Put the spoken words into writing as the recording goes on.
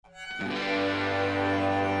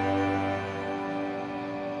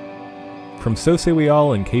From So Say We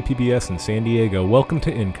All and KPBS in San Diego, welcome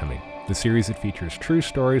to Incoming, the series that features true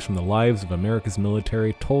stories from the lives of America's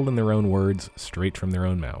military told in their own words, straight from their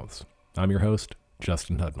own mouths. I'm your host,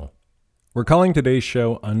 Justin Hudnall. We're calling today's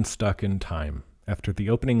show Unstuck in Time, after the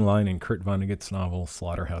opening line in Kurt Vonnegut's novel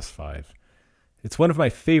Slaughterhouse-5. It's one of my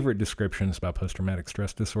favorite descriptions about post-traumatic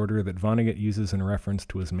stress disorder that Vonnegut uses in reference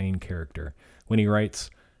to his main character, when he writes,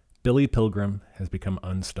 "Billy Pilgrim has become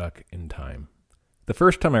unstuck in time." The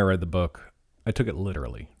first time I read the book, I took it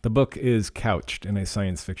literally. The book is couched in a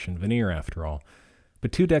science fiction veneer, after all.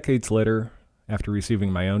 But 2 decades later, after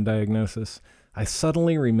receiving my own diagnosis, I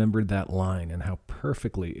suddenly remembered that line and how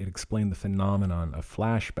perfectly it explained the phenomenon of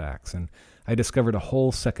flashbacks, and I discovered a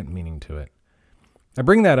whole second meaning to it. I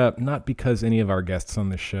bring that up not because any of our guests on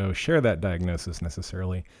this show share that diagnosis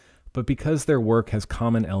necessarily, but because their work has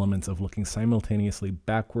common elements of looking simultaneously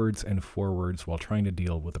backwards and forwards while trying to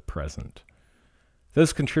deal with the present.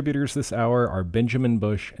 Those contributors this hour are Benjamin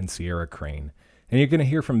Bush and Sierra Crane, and you're going to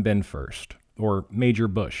hear from Ben first, or Major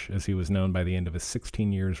Bush, as he was known by the end of his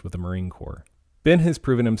 16 years with the Marine Corps. Ben has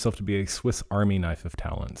proven himself to be a Swiss Army knife of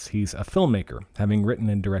talents. He's a filmmaker, having written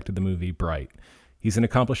and directed the movie Bright. He's an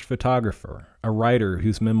accomplished photographer, a writer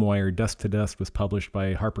whose memoir Dust to Dust was published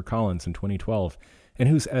by HarperCollins in 2012, and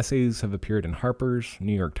whose essays have appeared in Harper's,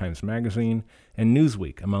 New York Times Magazine, and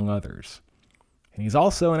Newsweek, among others. And he's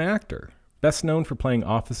also an actor, best known for playing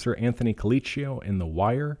Officer Anthony Colicchio in The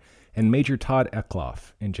Wire and Major Todd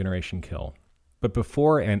Eckloff in Generation Kill. But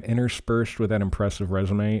before and interspersed with that impressive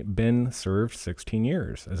resume, Ben served 16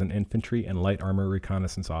 years as an infantry and light armor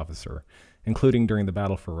reconnaissance officer, including during the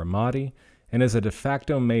Battle for Ramadi and as a de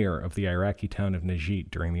facto mayor of the Iraqi town of Najit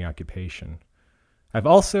during the occupation. I've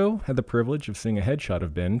also had the privilege of seeing a headshot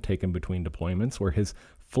of Ben taken between deployments where his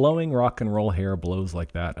flowing rock and roll hair blows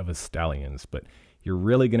like that of a stallion's, but you're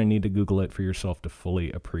really going to need to Google it for yourself to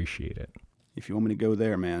fully appreciate it. If you want me to go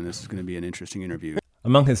there, man, this is going to be an interesting interview.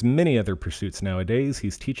 Among his many other pursuits nowadays,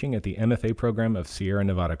 he's teaching at the MFA program of Sierra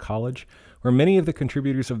Nevada College, where many of the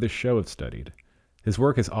contributors of this show have studied. His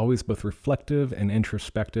work is always both reflective and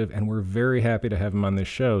introspective, and we're very happy to have him on this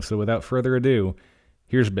show. So without further ado,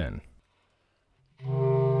 here's Ben.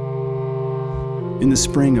 In the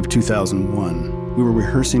spring of 2001, we were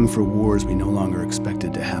rehearsing for wars we no longer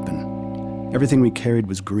expected to happen. Everything we carried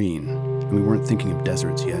was green, and we weren't thinking of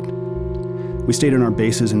deserts yet. We stayed on our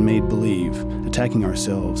bases and made believe, attacking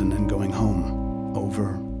ourselves and then going home,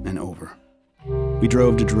 over and over. We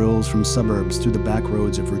drove to drills from suburbs through the back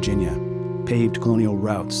roads of Virginia, paved colonial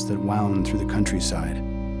routes that wound through the countryside.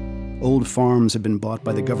 Old farms had been bought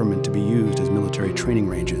by the government to be used as military training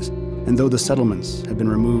ranges, and though the settlements had been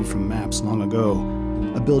removed from maps long ago,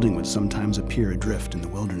 a building would sometimes appear adrift in the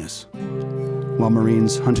wilderness. While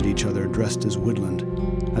Marines hunted each other dressed as woodland,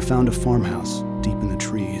 I found a farmhouse deep in the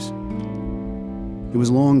trees. It was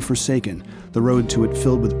long forsaken, the road to it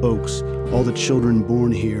filled with oaks, all the children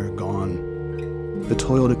born here gone. The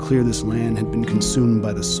toil to clear this land had been consumed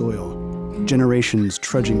by the soil. Generations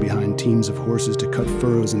trudging behind teams of horses to cut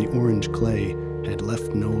furrows in the orange clay had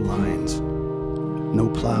left no lines. No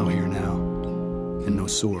plow here now, and no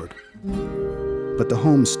sword. But the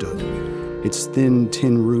home stood, its thin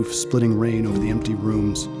tin roof splitting rain over the empty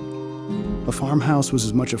rooms. A farmhouse was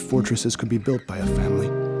as much a fortress as could be built by a family.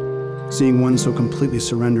 Seeing one so completely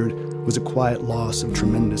surrendered was a quiet loss of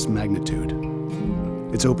tremendous magnitude.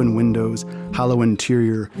 Its open windows, hollow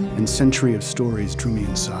interior, and century of stories drew me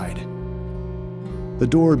inside. The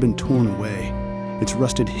door had been torn away, its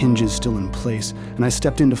rusted hinges still in place, and I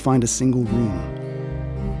stepped in to find a single room.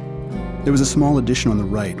 There was a small addition on the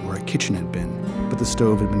right where a kitchen had been, but the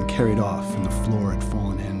stove had been carried off and the floor had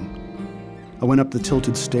fallen in. I went up the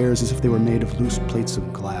tilted stairs as if they were made of loose plates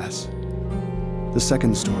of glass. The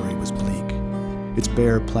second story was bleak, its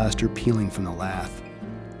bare plaster peeling from the lath.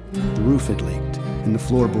 The roof had leaked, and the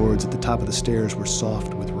floorboards at the top of the stairs were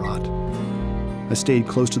soft with rot. I stayed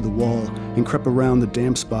close to the wall and crept around the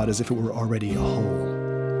damp spot as if it were already a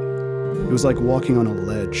hole. It was like walking on a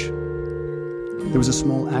ledge. There was a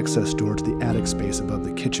small access door to the attic space above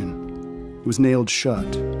the kitchen. It was nailed shut.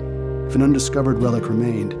 If an undiscovered relic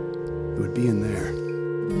remained, it would be in there.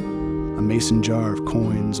 A mason jar of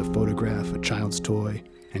coins, a photograph, a child's toy,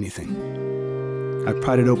 anything. I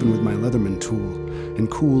pried it open with my Leatherman tool, and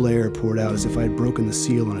cool air poured out as if I had broken the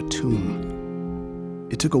seal on a tomb.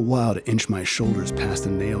 It took a while to inch my shoulders past the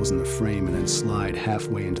nails in the frame and then slide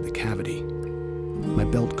halfway into the cavity. My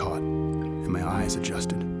belt caught, and my eyes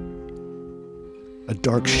adjusted. A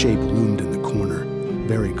dark shape loomed in the corner,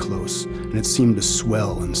 very close, and it seemed to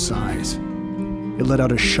swell in size. It let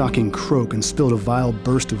out a shocking croak and spilled a vile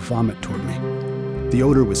burst of vomit toward me. The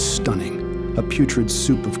odor was stunning. a putrid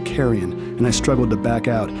soup of carrion, and I struggled to back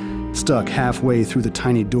out, stuck halfway through the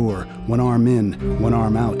tiny door, one arm in, one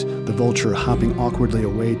arm out, the vulture hopping awkwardly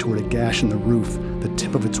away toward a gash in the roof, the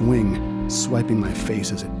tip of its wing swiping my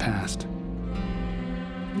face as it passed.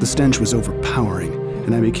 The stench was overpowering,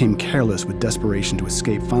 and I became careless with desperation to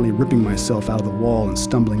escape, finally ripping myself out of the wall and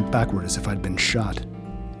stumbling backward as if I'd been shot.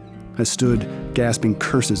 I stood, gasping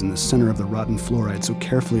curses in the center of the rotten floor I had so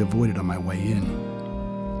carefully avoided on my way in.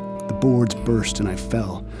 The boards burst and I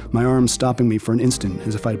fell, my arms stopping me for an instant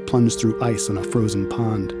as if I'd plunged through ice on a frozen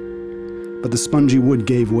pond. But the spongy wood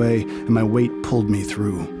gave way and my weight pulled me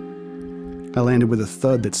through. I landed with a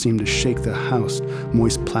thud that seemed to shake the house,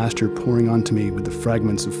 moist plaster pouring onto me with the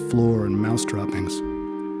fragments of floor and mouse droppings.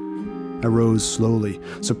 I rose slowly,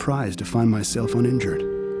 surprised to find myself uninjured,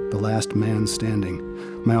 the last man standing,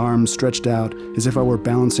 my arms stretched out as if I were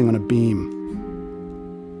balancing on a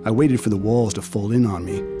beam. I waited for the walls to fold in on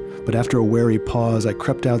me, but after a wary pause, I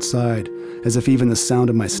crept outside, as if even the sound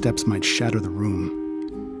of my steps might shatter the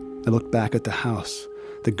room. I looked back at the house,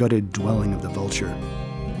 the gutted dwelling of the vulture.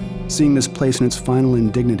 Seeing this place in its final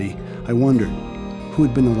indignity, I wondered who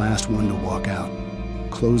had been the last one to walk out,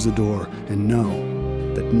 close the door, and know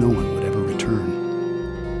that no one would ever return.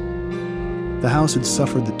 The house had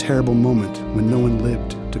suffered the terrible moment when no one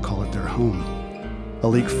lived to call it their home. A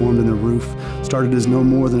leak formed in the roof, started as no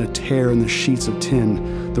more than a tear in the sheets of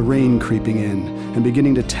tin, the rain creeping in and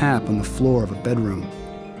beginning to tap on the floor of a bedroom.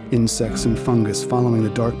 Insects and fungus following the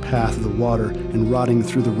dark path of the water and rotting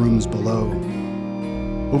through the rooms below.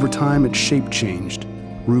 Over time, its shape changed,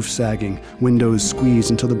 roof sagging, windows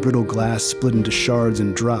squeezed until the brittle glass split into shards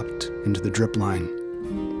and dropped into the drip line.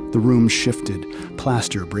 The room shifted,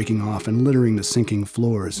 plaster breaking off and littering the sinking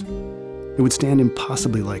floors. It would stand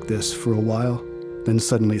impossibly like this for a while, then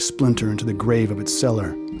suddenly splinter into the grave of its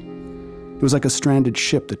cellar. It was like a stranded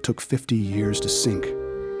ship that took 50 years to sink.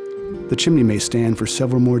 The chimney may stand for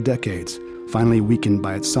several more decades, finally weakened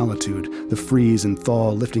by its solitude, the freeze and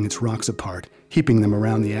thaw lifting its rocks apart, heaping them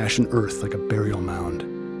around the ashen earth like a burial mound.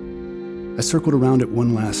 I circled around it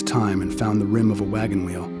one last time and found the rim of a wagon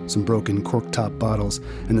wheel, some broken cork-top bottles,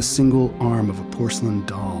 and the single arm of a porcelain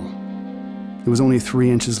doll. It was only 3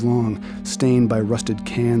 inches long, stained by rusted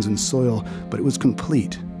cans and soil, but it was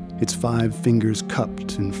complete, its 5 fingers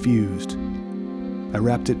cupped and fused. I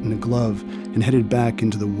wrapped it in a glove and headed back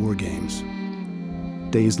into the war games.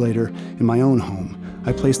 Days later, in my own home,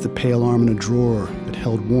 I placed the pale arm in a drawer that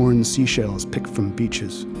held worn seashells picked from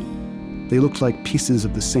beaches. They looked like pieces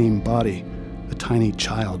of the same body, a tiny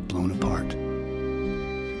child blown apart.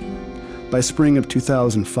 By spring of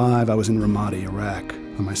 2005, I was in Ramadi, Iraq,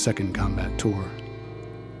 on my second combat tour.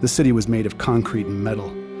 The city was made of concrete and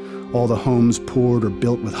metal, all the homes poured or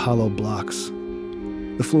built with hollow blocks.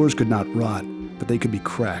 The floors could not rot, but they could be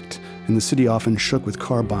cracked, and the city often shook with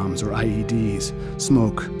car bombs or IEDs,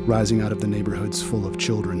 smoke rising out of the neighborhoods full of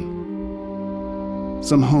children.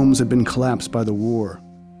 Some homes had been collapsed by the war,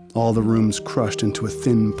 all the rooms crushed into a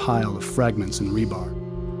thin pile of fragments and rebar.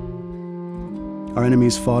 Our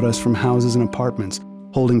enemies fought us from houses and apartments,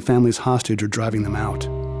 holding families hostage or driving them out.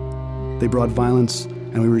 They brought violence,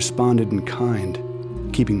 and we responded in kind,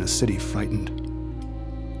 keeping the city frightened.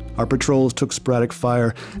 Our patrols took sporadic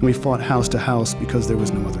fire, and we fought house to house because there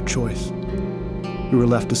was no other choice. We were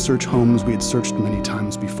left to search homes we had searched many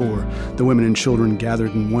times before. The women and children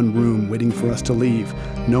gathered in one room waiting for us to leave,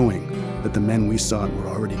 knowing that the men we sought were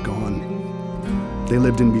already gone. They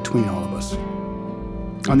lived in between all of us.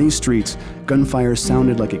 On these streets, gunfire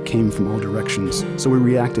sounded like it came from all directions, so we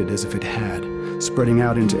reacted as if it had, spreading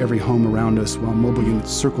out into every home around us while mobile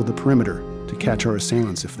units circled the perimeter to catch our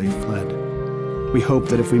assailants if they fled. We hoped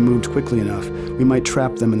that if we moved quickly enough, we might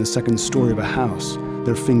trap them in the second story of a house,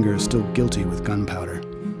 their fingers still guilty with gunpowder.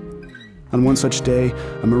 On one such day,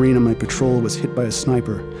 a Marine on my patrol was hit by a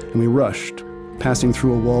sniper, and we rushed, passing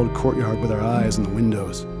through a walled courtyard with our eyes on the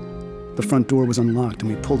windows. The front door was unlocked,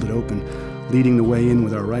 and we pulled it open, leading the way in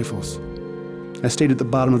with our rifles. I stayed at the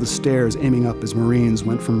bottom of the stairs, aiming up as Marines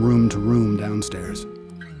went from room to room downstairs.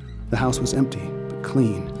 The house was empty, but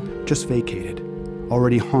clean, just vacated,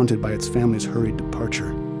 already haunted by its family's hurried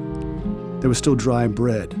departure. There was still dry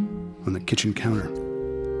bread on the kitchen counter.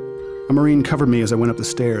 A Marine covered me as I went up the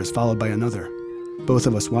stairs, followed by another, both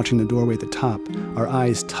of us watching the doorway at the top, our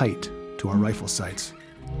eyes tight to our rifle sights.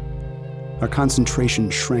 Our concentration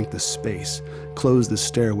shrank the space, closed the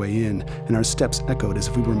stairway in, and our steps echoed as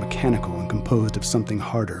if we were mechanical and composed of something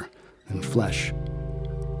harder than flesh.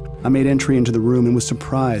 I made entry into the room and was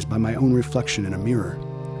surprised by my own reflection in a mirror.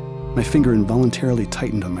 My finger involuntarily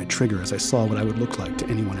tightened on my trigger as I saw what I would look like to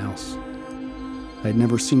anyone else. I had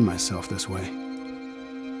never seen myself this way.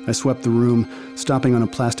 I swept the room, stopping on a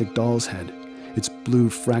plastic doll's head, its blue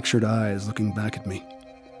fractured eyes looking back at me.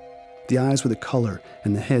 The eyes were the color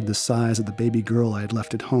and the head the size of the baby girl I had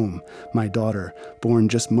left at home, my daughter, born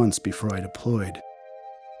just months before I deployed.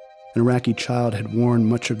 An Iraqi child had worn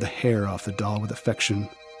much of the hair off the doll with affection,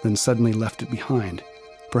 then suddenly left it behind,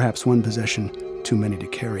 perhaps one possession too many to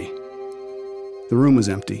carry. The room was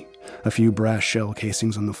empty, a few brass shell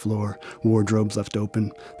casings on the floor, wardrobes left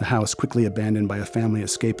open, the house quickly abandoned by a family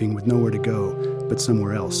escaping with nowhere to go but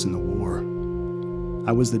somewhere else in the war.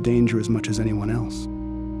 I was the danger as much as anyone else.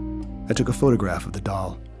 I took a photograph of the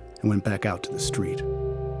doll and went back out to the street.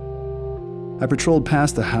 I patrolled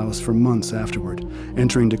past the house for months afterward,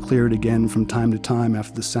 entering to clear it again from time to time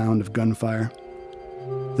after the sound of gunfire.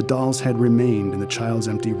 The doll's head remained in the child's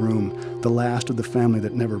empty room, the last of the family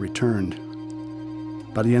that never returned.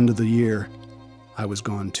 By the end of the year, I was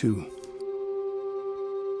gone too.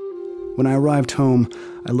 When I arrived home,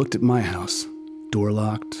 I looked at my house, door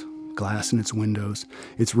locked, glass in its windows,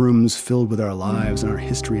 its rooms filled with our lives and our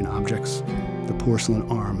history and objects, the porcelain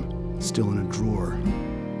arm still in a drawer.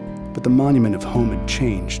 But the monument of home had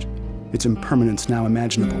changed, its impermanence now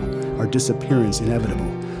imaginable, our disappearance inevitable,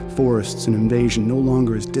 forests and invasion no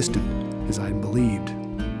longer as distant as I had believed.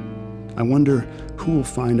 I wonder who will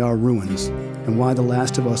find our ruins and why the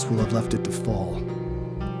last of us will have left it to fall.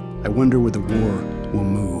 I wonder where the war will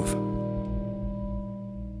move.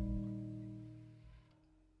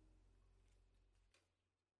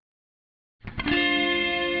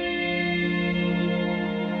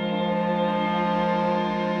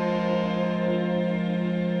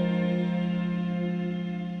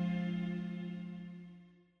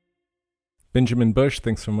 Benjamin Bush,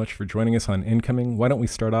 thanks so much for joining us on Incoming. Why don't we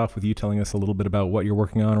start off with you telling us a little bit about what you're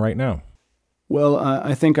working on right now? Well,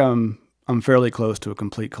 I think I'm fairly close to a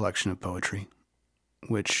complete collection of poetry,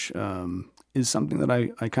 which is something that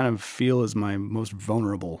I kind of feel is my most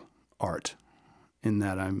vulnerable art, in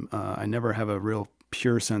that I never have a real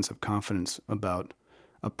pure sense of confidence about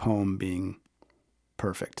a poem being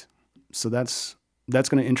perfect. So that's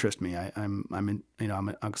going to interest me. I'm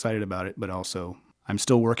excited about it, but also I'm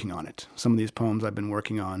still working on it. Some of these poems I've been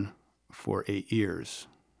working on for 8 years.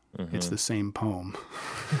 Mm-hmm. It's the same poem.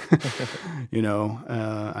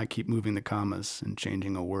 I keep moving the commas and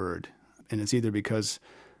changing a word. And it's either because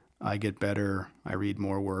I get better, I read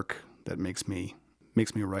more work that makes me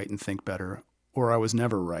write and think better, or I was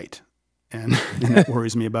never right. And that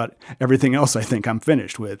worries me about everything else I think I'm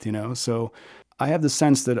finished with, So I have the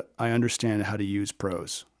sense that I understand how to use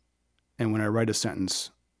prose. And when I write a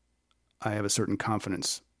sentence, I have a certain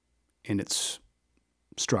confidence in its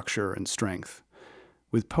structure and strength.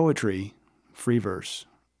 With poetry, free verse,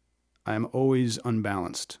 I'm always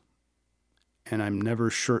unbalanced, and I'm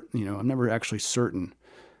never sure. I'm never actually certain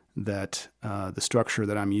that the structure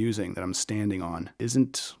that I'm using, that I'm standing on,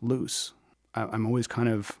 isn't loose. I'm always kind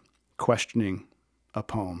of questioning a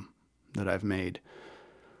poem that I've made.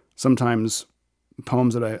 Sometimes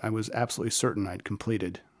poems that I was absolutely certain I'd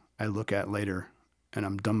completed, I look at later, and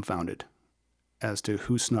I'm dumbfounded as to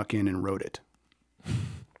who snuck in and wrote it.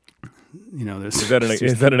 Is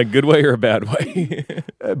that in a good way or a bad way?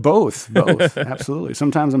 Both, absolutely.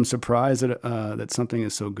 Sometimes I'm surprised that something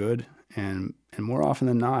is so good, and more often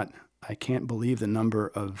than not, I can't believe the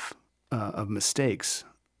number of mistakes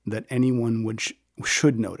that anyone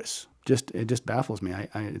should notice. It just baffles me.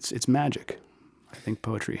 It's magic. I think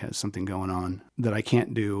poetry has something going on that I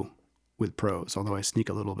can't do with prose, although I sneak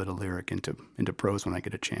a little bit of lyric into prose when I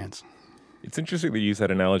get a chance. It's interesting that you use that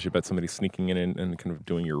analogy about somebody sneaking in and kind of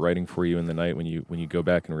doing your writing for you in the night when you go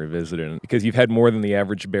back and revisit it. Because you've had more than the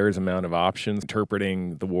average bear's amount of options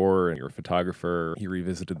interpreting the war, and you're a photographer. You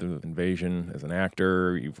revisited the invasion as an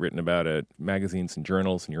actor. You've written about it, magazines and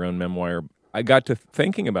journals, and your own memoir. I got to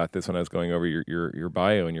thinking about this when I was going over your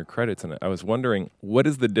bio and your credits, and I was wondering, what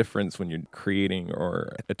is the difference when you're creating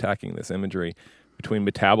or attacking this imagery between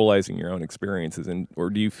metabolizing your own experiences,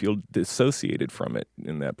 or do you feel dissociated from it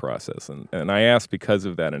in that process? And I ask because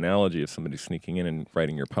of that analogy of somebody sneaking in and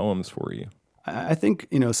writing your poems for you. I think,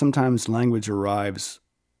 sometimes language arrives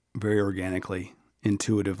very organically,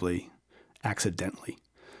 intuitively, accidentally.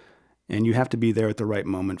 And you have to be there at the right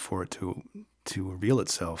moment for it to reveal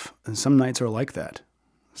itself. And some nights are like that.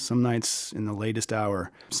 Some nights in the latest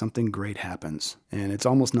hour, something great happens, and it's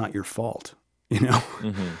almost not your fault,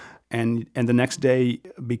 Mm-hmm. And the next day,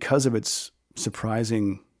 because of its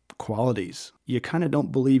surprising qualities, you kind of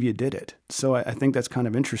don't believe you did it. So I think that's kind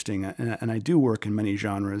of interesting. And I do work in many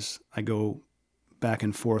genres. I go back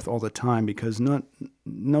and forth all the time because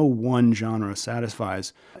no one genre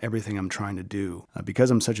satisfies everything I'm trying to do. Because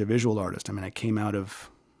I'm such a visual artist, I came out of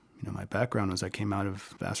My background was I came out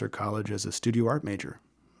of Vassar College as a studio art major.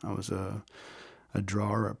 I was a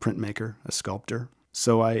drawer, a printmaker, a sculptor.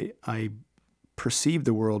 So I perceive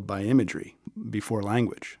the world by imagery before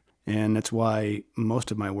language. And that's why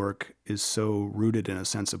most of my work is so rooted in a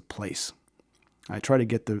sense of place. I try to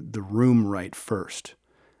get the room right first,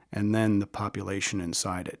 and then the population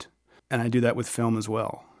inside it. And I do that with film as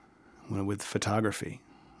well, with photography.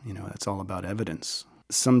 It's all about evidence.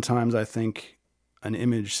 Sometimes I think an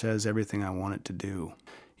image says everything I want it to do.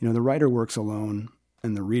 The writer works alone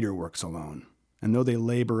and the reader works alone. And though they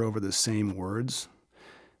labor over the same words,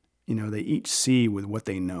 they each see with what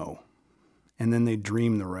they know, and then they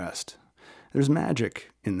dream the rest. There's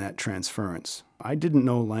magic in that transference. I didn't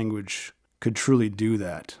know language could truly do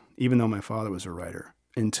that, even though my father was a writer,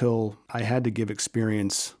 until I had to give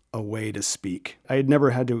experience a way to speak. I had never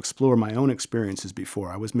had to explore my own experiences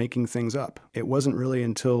before. I was making things up. It wasn't really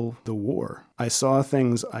until the war I saw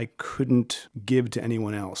things I couldn't give to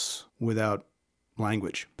anyone else without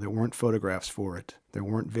language. There weren't photographs for it. There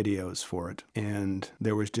weren't videos for it. And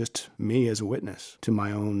there was just me as a witness to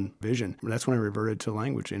my own vision. That's when I reverted to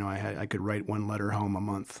language. I could write one letter home a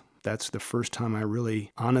month. That's the first time I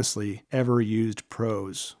really, honestly, ever used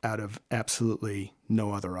prose out of absolutely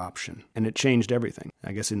no other option. And it changed everything.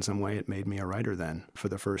 I guess in some way it made me a writer then, for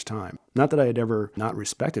the first time. Not that I had ever not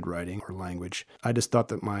respected writing or language. I just thought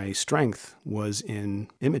that my strength was in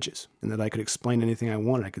images, and that I could explain anything I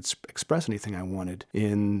wanted. I could express anything I wanted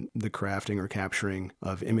in the crafting or capturing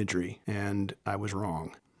of imagery. And I was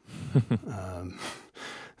wrong.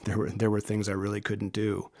 There were things I really couldn't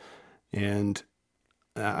do. And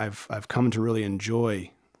I've come to really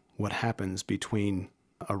enjoy what happens between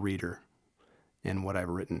a reader and what I've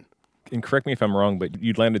written. And correct me if I'm wrong, but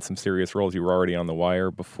you'd landed some serious roles. You were already on The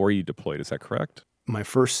Wire before you deployed. Is that correct? My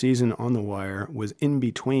first season on The Wire was in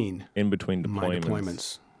between deployments. My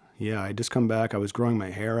deployments. Yeah, I'd just come back. I was growing my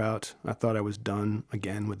hair out. I thought I was done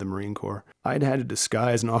again with the Marine Corps. I'd had to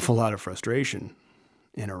disguise an awful lot of frustration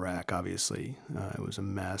in Iraq, obviously. It was a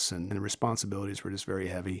mess, and the responsibilities were just very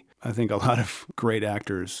heavy. I think a lot of great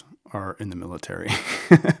actors are in the military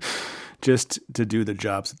just to do the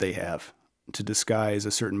jobs that they have, to disguise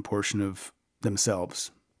a certain portion of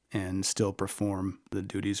themselves and still perform the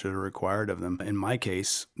duties that are required of them. In my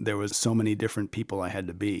case, there was so many different people I had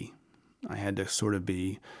to be. I had to sort of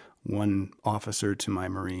be one officer to my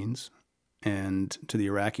Marines, and to the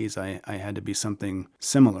Iraqis, I had to be something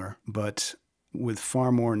similar, but with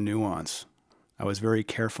far more nuance. I was very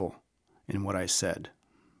careful in what I said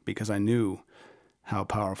because I knew how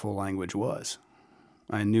powerful language was.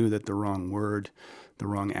 I knew that the wrong word, the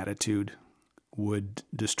wrong attitude would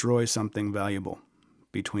destroy something valuable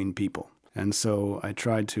between people. And so I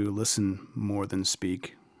tried to listen more than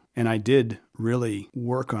speak. And I did really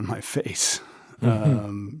work on my face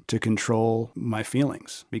to control my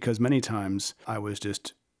feelings, because many times I was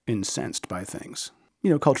just incensed by things.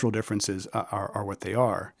 Cultural differences are what they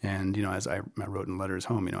are. And, as I wrote in letters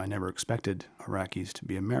home, I never expected Iraqis to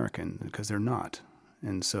be American, because they're not.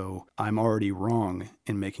 And so I'm already wrong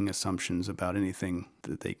in making assumptions about anything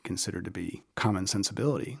that they consider to be common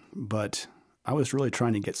sensibility. But I was really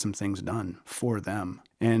trying to get some things done for them.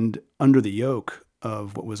 And under the yoke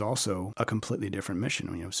of what was also a completely different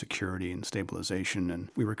mission, security and stabilization. And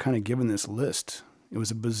we were kind of given this list. It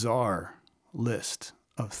was a bizarre list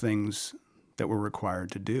of things that were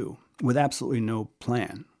required to do, with absolutely no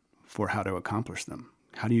plan for how to accomplish them.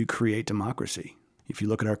 How do you create democracy? If you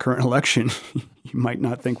look at our current election, you might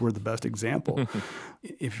not think we're the best example.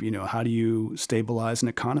 How do you stabilize an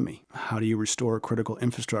economy? How do you restore critical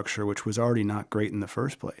infrastructure, which was already not great in the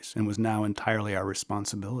first place and was now entirely our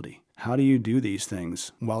responsibility? How do you do these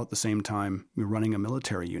things while at the same time you're running a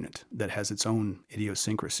military unit that has its own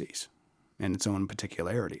idiosyncrasies and its own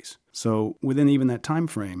particularities? So within even that time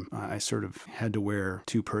frame, I sort of had to wear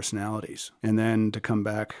two personalities. And then to come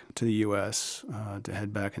back to the U.S., to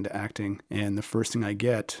head back into acting, and the first thing I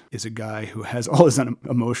get is a guy who has all his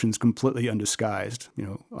emotions completely undisguised.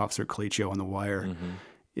 Officer Colicchio on The Wire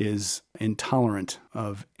is intolerant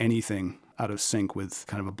of anything out of sync with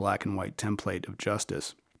kind of a black and white template of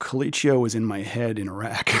justice. Colicchio was in my head in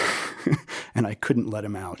Iraq, and I couldn't let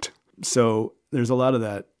him out. So there's a lot of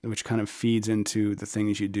that which kind of feeds into the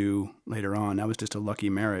things you do later on. That was just a lucky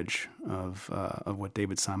marriage of what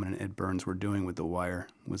David Simon and Ed Burns were doing with The Wire,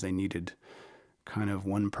 was they needed kind of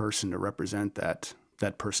one person to represent that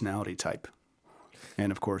personality type.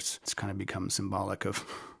 And of course, it's kind of become symbolic of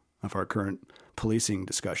our current policing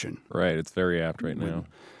discussion. Right, it's very apt right now.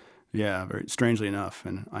 Yeah, very strangely enough,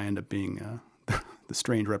 and I end up being the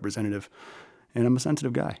strange representative and I'm a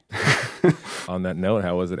sensitive guy. On that note,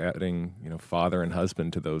 how was it adding, father and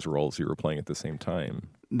husband to those roles you were playing at the same time?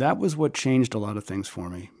 That was what changed a lot of things for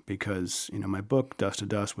me because, my book, Dust to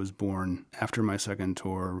Dust, was born after my second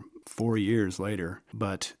tour 4 years later,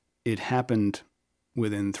 but it happened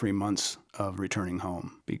within 3 months of returning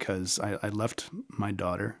home because I left my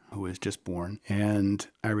daughter, who was just born, and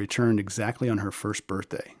I returned exactly on her first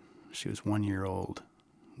birthday. She was 1 year old,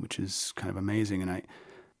 which is kind of amazing. And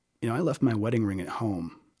I left my wedding ring at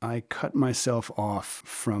home. I cut myself off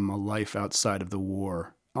from a life outside of the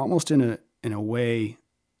war. Almost in a way,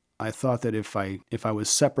 I thought that if I was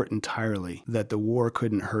separate entirely, that the war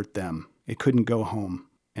couldn't hurt them. It couldn't go home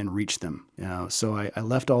and reach them. So I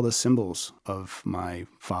left all the symbols of my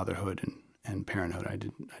fatherhood and parenthood. I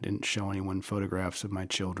didn't show anyone photographs of my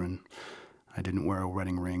children. I didn't wear a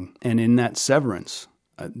wedding ring. And in that severance,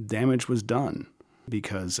 damage was done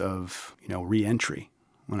because of, re-entry.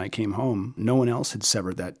 When I came home, no one else had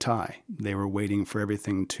severed that tie. They were waiting for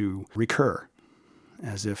everything to recur,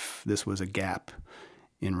 as if this was a gap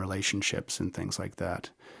in relationships and things like that.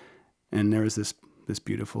 And there was this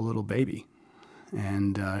beautiful little baby,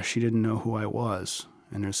 and she didn't know who I was.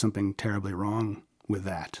 And there's something terribly wrong with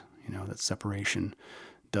that. That separation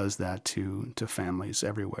does that to families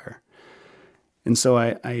everywhere. And so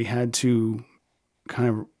I had to kind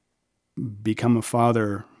of become a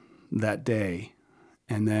father that day,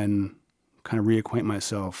 and then kind of reacquaint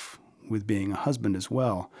myself with being a husband as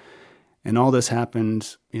well. And all this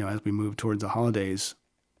happened, as we moved towards the holidays.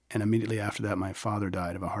 And immediately after that, my father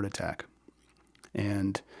died of a heart attack,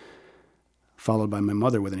 and followed by my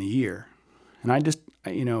mother within a year. And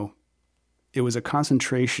it was a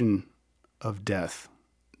concentration of death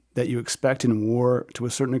that you expect in war to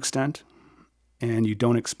a certain extent, and you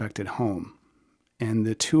don't expect at home. And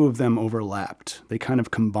the two of them overlapped. They kind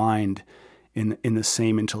of combined in the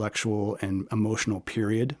same intellectual and emotional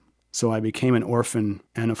period. So I became an orphan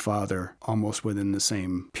and a father almost within the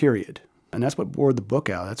same period. And that's what bore the book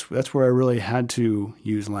out. That's where I really had to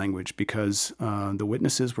use language because the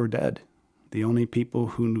witnesses were dead. The only people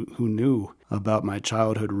who knew about my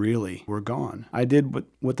childhood really were gone. I did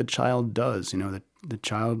what the child does. The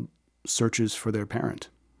child searches for their parent.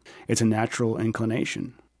 It's a natural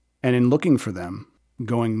inclination. And in looking for them,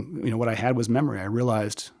 what I had was memory. I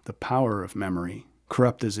realized the power of memory,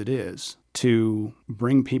 corrupt as it is, to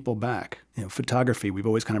bring people back. Photography, we've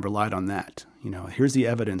always kind of relied on that. Here's the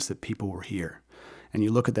evidence that people were here. And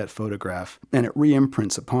you look at that photograph, and it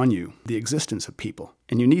re-imprints upon you the existence of people.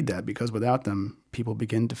 And you need that because without them, people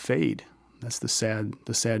begin to fade. That's the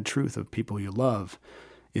sad truth of people you love,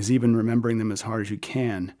 is even remembering them as hard as you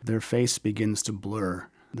can, their face begins to blur.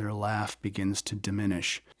 Their laugh begins to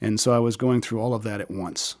diminish. And so I was going through all of that at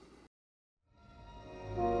once.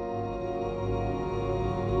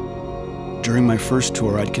 During my first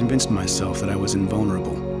tour, I'd convinced myself that I was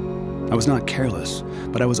invulnerable. I was not careless,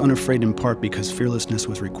 but I was unafraid in part because fearlessness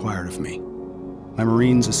was required of me. My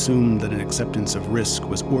Marines assumed that an acceptance of risk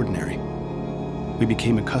was ordinary. We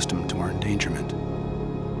became accustomed to our endangerment.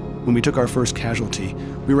 When we took our first casualty,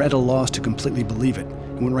 we were at a loss to completely believe it,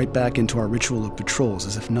 and went right back into our ritual of patrols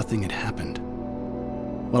as if nothing had happened.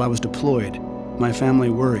 While I was deployed, my family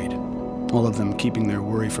worried, all of them keeping their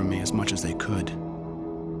worry from me as much as they could.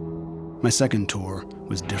 My second tour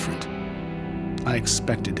was different. I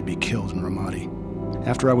expected to be killed in Ramadi.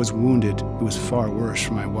 After I was wounded, it was far worse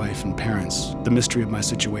for my wife and parents, the mystery of my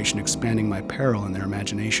situation expanding my peril in their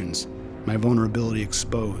imaginations, my vulnerability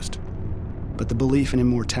exposed. But the belief in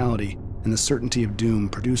immortality and the certainty of doom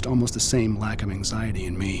produced almost the same lack of anxiety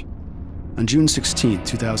in me. On June 16,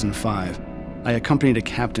 2005, I accompanied a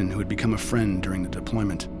captain who had become a friend during the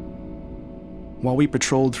deployment. While we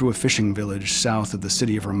patrolled through a fishing village south of the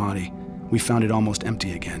city of Ramadi, we found it almost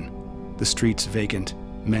empty again. The streets vacant,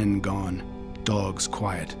 men gone, dogs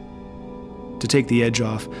quiet. To take the edge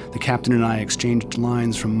off, the captain and I exchanged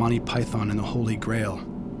lines from Monty Python and the Holy Grail.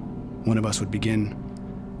 One of us would begin,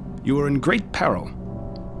 "You are in great peril."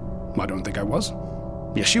 "I don't think I was."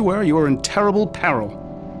 "Yes, you were. You were in terrible peril."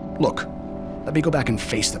 "Look, let me go back and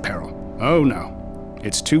face the peril." "Oh, no.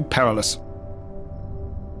 It's too perilous."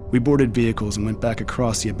 We boarded vehicles and went back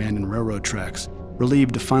across the abandoned railroad tracks,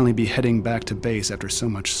 relieved to finally be heading back to base after so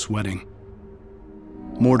much sweating.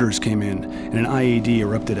 Mortars came in, and an IED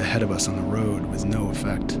erupted ahead of us on the road with no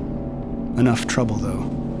effect. Enough trouble,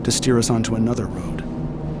 though, to steer us onto another road.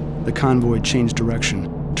 The convoy changed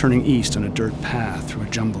direction, turning east on a dirt path through a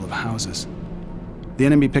jumble of houses. The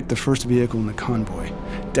enemy picked the first vehicle in the convoy,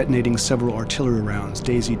 detonating several artillery rounds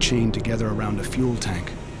daisy-chained together around a fuel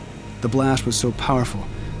tank. The blast was so powerful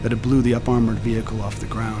that it blew the up-armored vehicle off the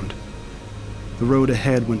ground. The road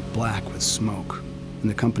ahead went black with smoke, and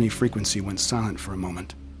the company frequency went silent for a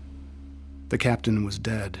moment. The captain was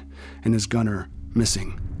dead, and his gunner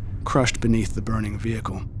missing, crushed beneath the burning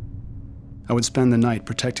vehicle. I would spend the night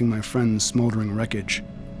protecting my friend's smoldering wreckage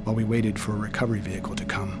while we waited for a recovery vehicle to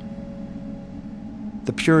come.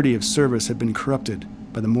 The purity of service had been corrupted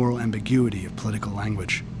by the moral ambiguity of political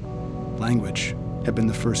language. Language had been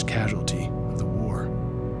the first casualty of the war.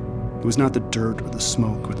 It was not the dirt or the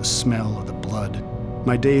smoke or the smell or the blood.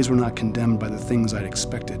 My days were not condemned by the things I'd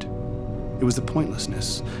expected. It was the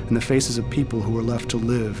pointlessness and the faces of people who were left to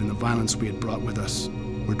live in the violence we had brought with us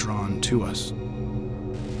were drawn to us.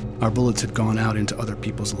 Our bullets had gone out into other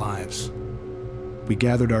people's lives. We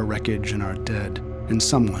gathered our wreckage and our dead, and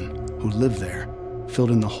someone who lived there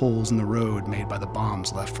filled in the holes in the road made by the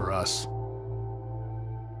bombs left for us.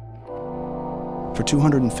 For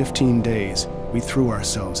 215 days, we threw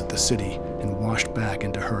ourselves at the city and washed back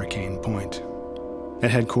into Hurricane Point.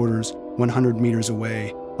 At headquarters, 100 meters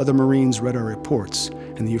away, other Marines read our reports,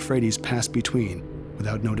 and the Euphrates passed between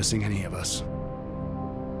without noticing any of us.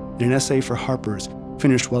 In an essay for Harper's,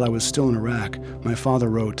 finished while I was still in Iraq, my father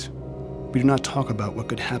wrote, "We do not talk about what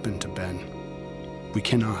could happen to Ben. We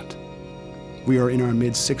cannot. We are in our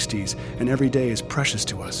mid-60s, and every day is precious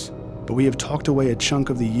to us, but we have talked away a chunk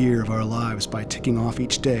of the year of our lives by ticking off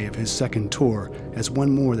each day of his second tour as one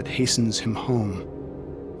more that hastens him home.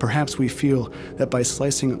 Perhaps we feel that by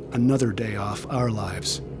slicing another day off our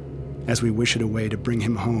lives, as we wish it away to bring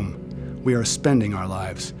him home, we are spending our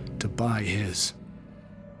lives to buy his."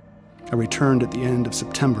 I returned at the end of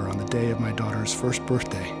September on the day of my daughter's first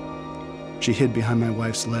birthday. She hid behind my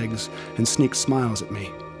wife's legs and sneaked smiles at me.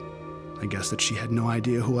 I guess that she had no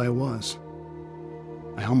idea who I was.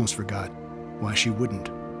 I almost forgot why she wouldn't.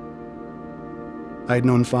 I had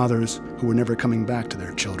known fathers who were never coming back to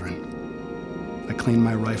their children. I cleaned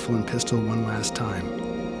my rifle and pistol one last time,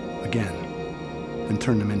 again, and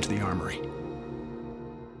turned them into the armory.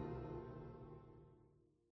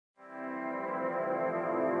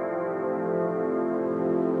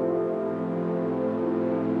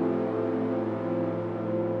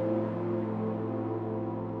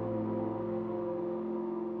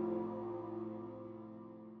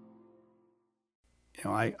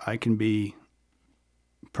 I can be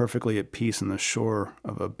perfectly at peace on the shore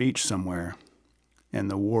of a beach somewhere,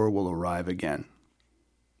 and the war will arrive again,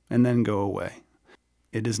 and then go away.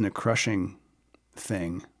 It isn't a crushing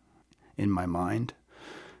thing in my mind,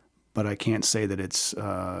 but I can't say that it's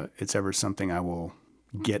ever something I will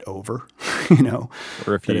get over,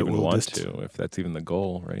 Or if you even want to, if that's even the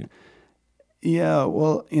goal, right? Yeah,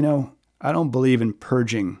 well, I don't believe in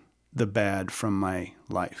purging the bad from my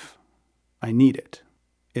life. I need it.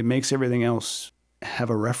 It makes everything else have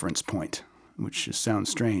a reference point, which just sounds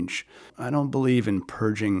strange. I don't believe in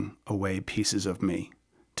purging away pieces of me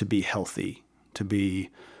to be healthy, to be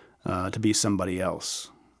somebody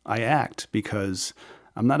else. I act because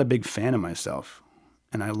I'm not a big fan of myself,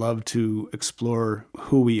 and I love to explore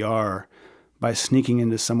who we are by sneaking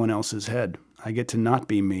into someone else's head. I get to not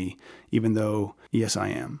be me, even though, yes, I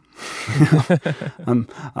am.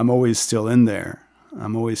 I'm always still in there.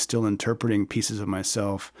 I'm always still interpreting pieces of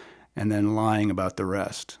myself and then lying about the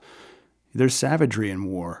rest. There's savagery in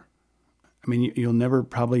war. I mean, you'll never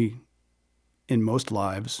probably, in most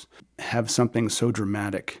lives, have something so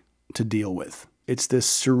dramatic to deal with. It's this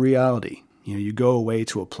surreality. You go away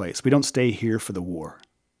to a place. We don't stay here for the war.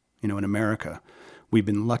 In America, we've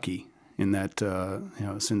been lucky in that,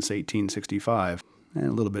 since 1865, and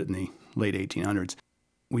a little bit in the late 1800s,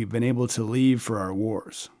 we've been able to leave for our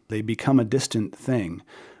wars. They become a distant thing,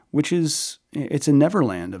 it's a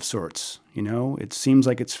neverland of sorts, It seems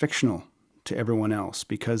like it's fictional to everyone else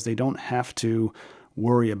because they don't have to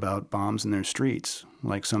worry about bombs in their streets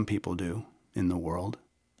like some people do in the world.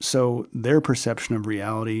 So their perception of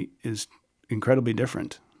reality is incredibly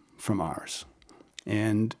different from ours.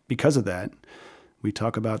 And because of that, we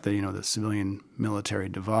talk about the civilian-military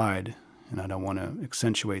divide, and I don't want to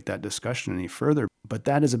accentuate that discussion any further, but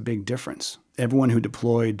that is a big difference. Everyone who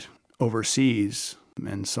deployed overseas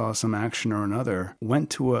and saw some action or another went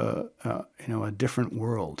to a different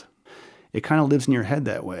world. It kind of lives in your head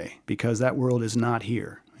that way because that world is not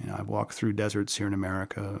here. I've walked through deserts here in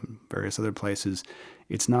America, various other places.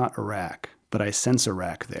 It's not Iraq, but I sense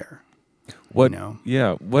Iraq there. What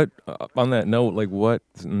on that note,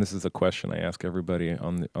 and this is a question I ask everybody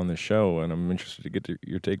on the show, and I'm interested to get to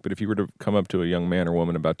your take, but if you were to come up to a young man or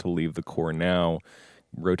woman about to leave the Corps now,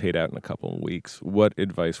 rotate out in a couple of weeks, what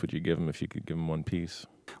advice would you give them if you could give them one piece?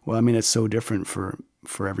 Well, it's so different for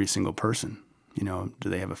every single person. Do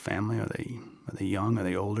they have a family? Are they young? Are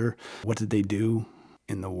they older? What did they do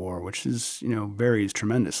in the war, which is, varies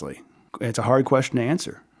tremendously. It's a hard question to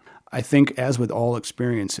answer. I think, as with all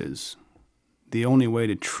experiences, the only way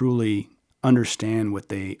to truly understand what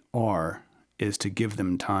they are is to give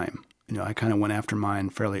them time. I kind of went after mine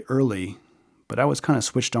fairly early, but I was kind of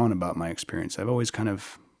switched on about my experience. I've always kind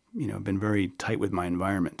of, been very tight with my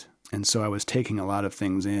environment. And so I was taking a lot of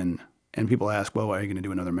things in. And people ask, well, are you going to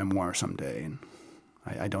do another memoir someday? And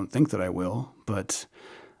I don't think that I will, but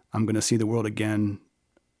I'm going to see the world again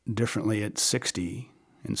differently at 60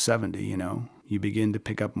 and 70, You begin to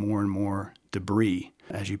pick up more and more debris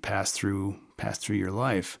as you pass through your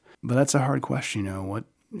life. But that's a hard question,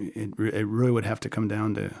 It really would have to come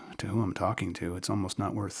down to who I'm talking to. It's almost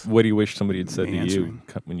not worth What do you wish somebody had said to answering.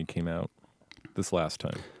 You when you came out this last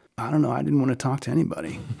time? I don't know. I didn't want to talk to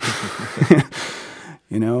anybody.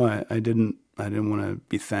 I didn't want to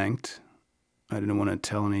be thanked. I didn't want to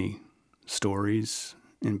tell any stories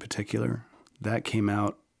in particular. That came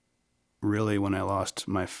out really when I lost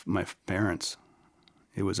my parents.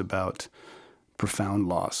 It was about profound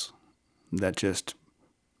loss that just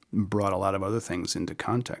brought a lot of other things into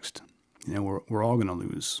context. We're all going to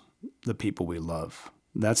lose the people we love.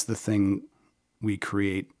 That's the thing we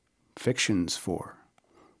create fictions for,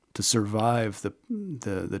 to survive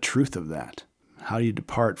the truth of that. How do you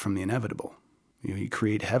depart from the inevitable? You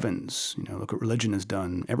create heavens. Look what religion has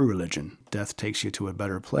done. Every religion. Death takes you to a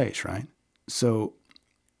better place, right? So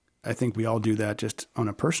I think we all do that just on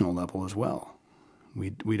a personal level as well.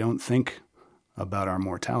 We don't think about our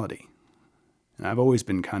mortality. And I've always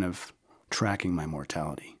been kind of tracking my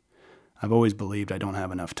mortality. I've always believed I don't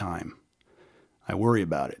have enough time. I worry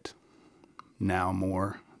about it now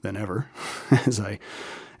more than ever as I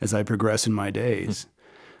progress in my days.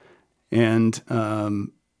 And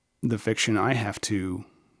the fiction I have to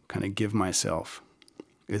kind of give myself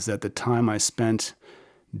is that the time I spent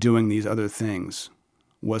doing these other things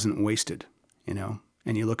wasn't wasted, And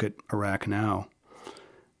you look at Iraq now,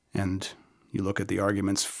 and you look at the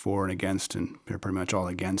arguments for and against, and they're pretty much all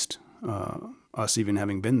against us even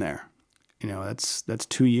having been there. That's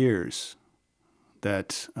 2 years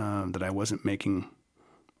that I wasn't making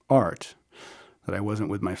art, that I wasn't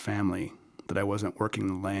with my family, that I wasn't working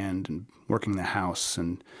the land and working the house,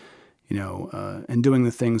 and and doing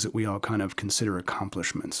the things that we all kind of consider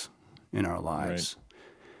accomplishments in our lives. Right.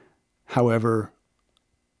 However,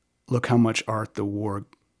 look how much art the war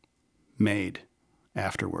made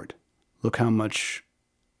afterward. Look how much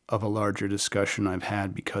of a larger discussion I've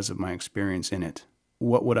had because of my experience in it.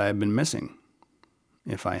 What would I have been missing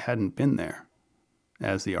if I hadn't been there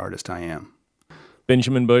as the artist I am?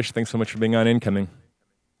 Benjamin Bush, thanks so much for being on Incoming.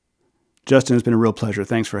 Justin, it's been a real pleasure.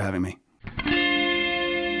 Thanks for having me.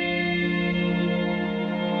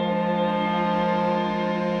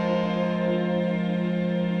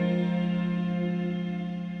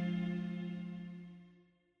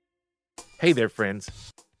 Hey there, friends.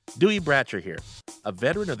 Dewey Bratcher here, a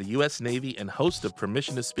veteran of the U.S. Navy and host of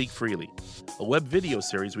Permission to Speak Freely, a web video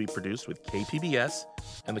series we produced with KPBS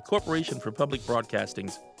and the Corporation for Public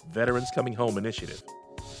Broadcasting's Veterans Coming Home initiative.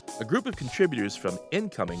 A group of contributors from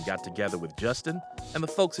Incoming got together with Justin and the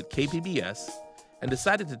folks at KPBS and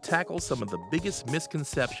decided to tackle some of the biggest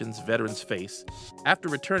misconceptions veterans face after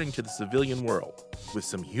returning to the civilian world, with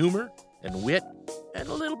some humor and wit and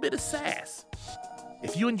a little bit of sass.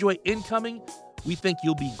 If you enjoy Incoming, we think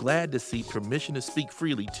you'll be glad to see Permission to Speak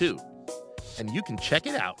Freely too. And you can check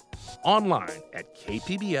it out online at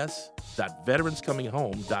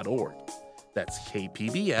kpbs.veteranscominghome.org. That's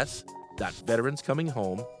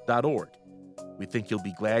kpbs.veteranscominghome.org. We think you'll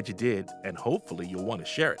be glad you did, and hopefully you'll want to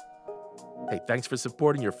share it. Hey, thanks for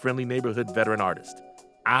supporting your friendly neighborhood veteran artist.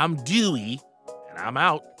 I'm Dewey, and I'm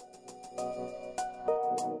out.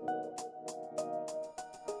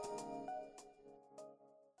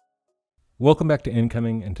 Welcome back to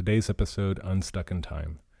Incoming and today's episode, Unstuck in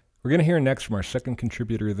Time. We're going to hear next from our second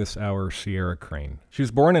contributor this hour, Sierra Crane. She was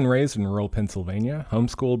born and raised in rural Pennsylvania,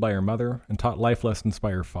 homeschooled by her mother, and taught life lessons by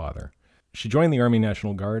her father. She joined the Army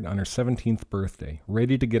National Guard on her 17th birthday,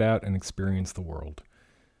 ready to get out and experience the world.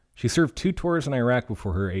 She served 2 tours in Iraq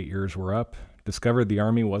before her 8 years were up, discovered the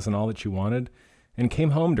Army wasn't all that she wanted, and came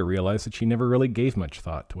home to realize that she never really gave much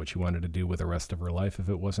thought to what she wanted to do with the rest of her life if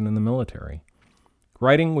it wasn't in the military.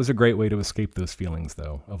 Writing was a great way to escape those feelings,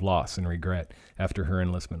 though, of loss and regret after her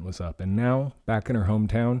enlistment was up. And now, back in her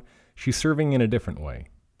hometown, she's serving in a different way,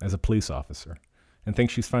 as a police officer, and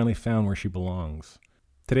thinks she's finally found where she belongs.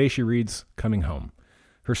 Today she reads Coming Home,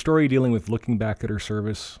 her story dealing with looking back at her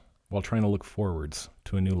service while trying to look forwards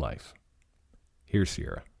to a new life. Here's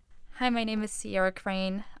Sierra. Hi, my name is Sierra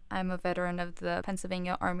Crane. I'm a veteran of the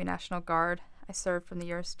Pennsylvania Army National Guard. I served from the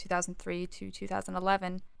years 2003 to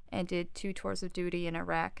 2011 and did 2 tours of duty in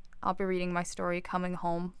Iraq. I'll be reading my story Coming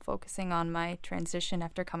Home, focusing on my transition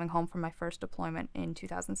after coming home from my first deployment in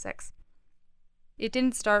 2006. It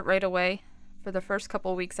didn't start right away. For the first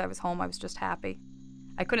couple weeks I was home, I was just happy.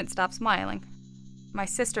 I couldn't stop smiling. My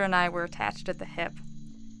sister and I were attached at the hip.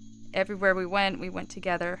 Everywhere we went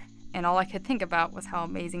together, and all I could think about was how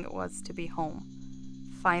amazing it was to be home.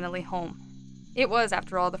 Finally home. It was,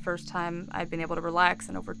 after all, the first time I'd been able to relax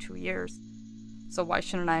in over 2 years. So why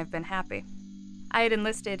shouldn't I have been happy? I had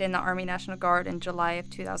enlisted in the Army National Guard in July of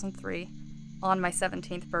 2003, on my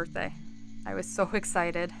 17th birthday. I was so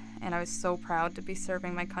excited, and I was so proud to be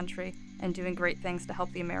serving my country and doing great things to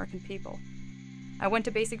help the American people. I went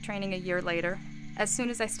to basic training a year later. As soon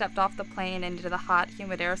as I stepped off the plane and into the hot,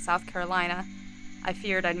 humid air of South Carolina, I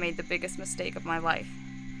feared I'd made the biggest mistake of my life.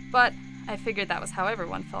 But I figured that was how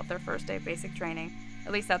everyone felt their first day of basic training.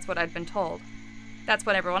 At least that's what I'd been told. That's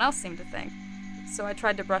what everyone else seemed to think. So I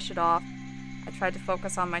tried to brush it off. I tried to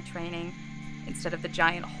focus on my training instead of the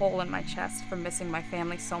giant hole in my chest from missing my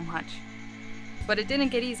family so much. But it didn't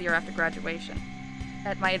get easier after graduation.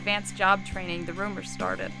 At my advanced job training, the rumors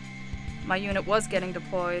started. My unit was getting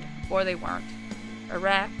deployed, or they weren't.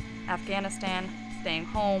 Iraq, Afghanistan, staying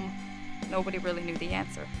home, nobody really knew the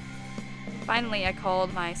answer. Finally, I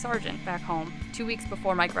called my sergeant back home 2 weeks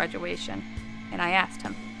before my graduation, and I asked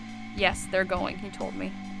him. Yes, they're going, he told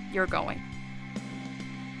me. You're going.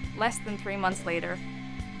 Less than 3 months later,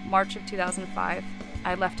 March of 2005,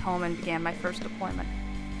 I left home and began my first deployment.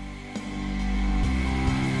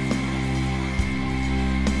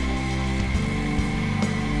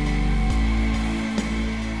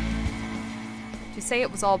 To say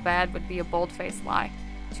it was all bad would be a bold-faced lie.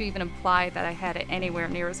 To even imply that I had it anywhere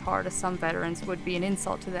near as hard as some veterans would be an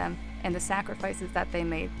insult to them and the sacrifices that they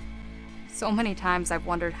made. So many times I've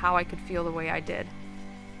wondered how I could feel the way I did.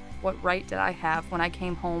 What right did I have when I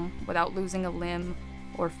came home without losing a limb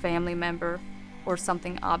or family member or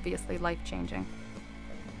something obviously life-changing?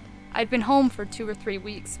 I'd been home for 2 or 3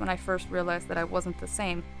 weeks when I first realized that I wasn't the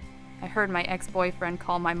same. I heard my ex-boyfriend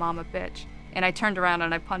call my mom a bitch, and I turned around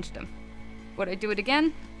and I punched him. Would I do it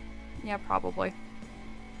again? Yeah, probably.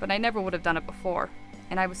 But I never would have done it before,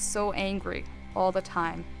 and I was so angry all the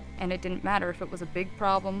time, and it didn't matter if it was a big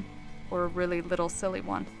problem or a really little silly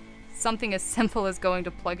one. Something as simple as going to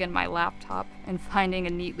plug in my laptop and finding a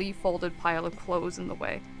neatly folded pile of clothes in the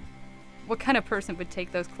way. What kind of person would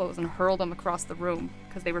take those clothes and hurl them across the room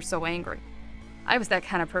because they were so angry? I was that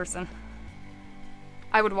kind of person.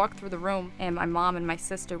 I would walk through the room, and my mom and my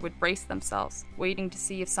sister would brace themselves, waiting to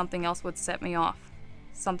see if something else would set me off.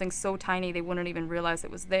 Something so tiny they wouldn't even realize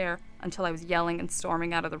it was there until I was yelling and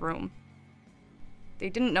storming out of the room. They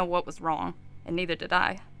didn't know what was wrong, and neither did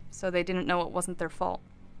I, so they didn't know it wasn't their fault.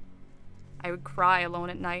 I would cry alone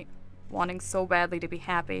at night, wanting so badly to be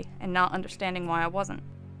happy and not understanding why I wasn't.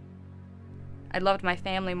 I loved my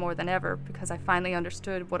family more than ever because I finally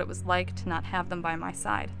understood what it was like to not have them by my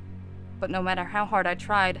side. But no matter how hard I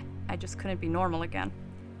tried, I just couldn't be normal again.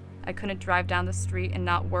 I couldn't drive down the street and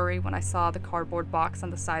not worry when I saw the cardboard box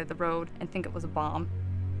on the side of the road and think it was a bomb.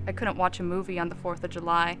 I couldn't watch a movie on the 4th of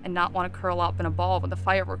July and not want to curl up in a ball when the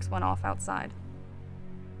fireworks went off outside.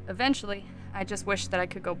 Eventually, I just wished that I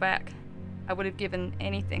could go back. I would have given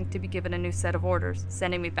anything to be given a new set of orders,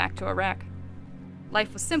 sending me back to Iraq.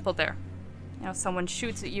 Life was simple there. Someone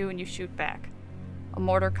shoots at you and you shoot back. A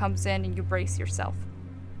mortar comes in and you brace yourself.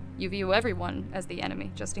 You view everyone as the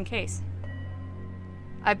enemy, just in case.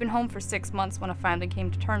 I'd been home for 6 months when I finally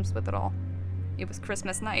came to terms with it all. It was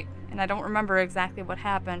Christmas night, and I don't remember exactly what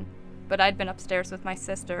happened, but I'd been upstairs with my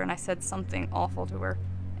sister and I said something awful to her,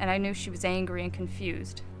 and I knew she was angry and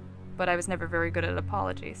confused, but I was never very good at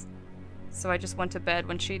apologies. So I just went to bed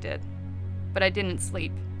when she did. But I didn't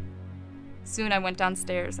sleep. Soon I went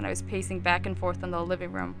downstairs and I was pacing back and forth in the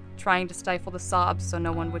living room, trying to stifle the sobs so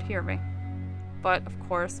no one would hear me. But, of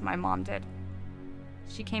course, my mom did.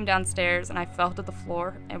 She came downstairs and I fell to the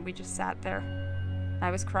floor and we just sat there. I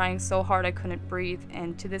was crying so hard I couldn't breathe,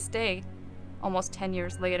 and to this day, almost 10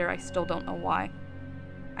 years later, I still don't know why.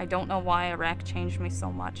 I don't know why Iraq changed me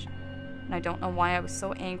so much, and I don't know why I was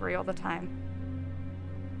so angry all the time.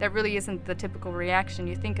 That really isn't the typical reaction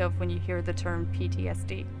you think of when you hear the term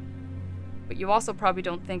PTSD. But you also probably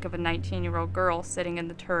don't think of a 19-year-old girl sitting in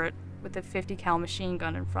the turret with a .50 cal machine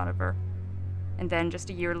gun in front of her, and then just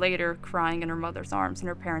a year later crying in her mother's arms in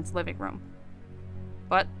her parents' living room.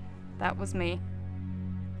 But that was me,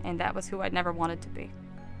 and that was who I'd never wanted to be.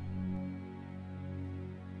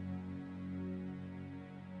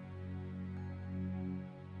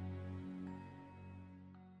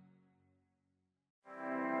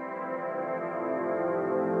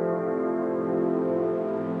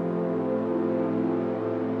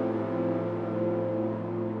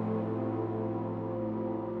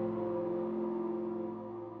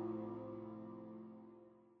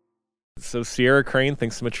 So Sierra Crane,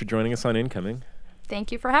 thanks so much for joining us on Incoming.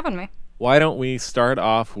 Thank you for having me. Why don't we start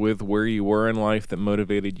off with where you were in life that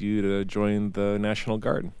motivated you to join the National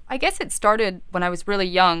Guard? I guess it started when I was really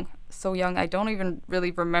young. So young, I don't even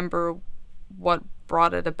really remember what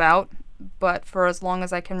brought it about. But for as long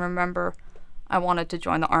as I can remember, I wanted to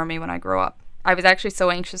join the Army when I grew up. I was actually so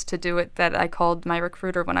anxious to do it that I called my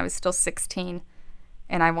recruiter when I was still 16.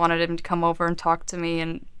 And I wanted him to come over and talk to me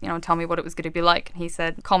and, tell me what it was going to be like. And he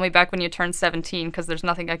said, call me back when you turn 17 because there's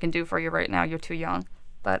nothing I can do for you right now. You're too young.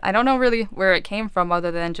 But I don't know really where it came from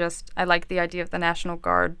other than just I like the idea of the National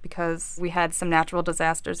Guard because we had some natural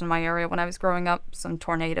disasters in my area when I was growing up, some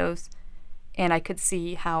tornadoes, and I could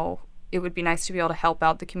see how it would be nice to be able to help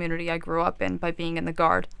out the community I grew up in by being in the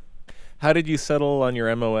Guard. How did you settle on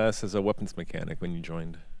your MOS as a weapons mechanic when you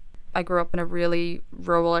joined? I grew up in a really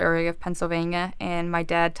rural area of Pennsylvania, and my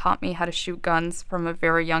dad taught me how to shoot guns from a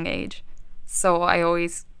very young age. So I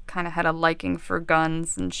always kind of had a liking for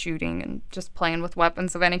guns and shooting and just playing with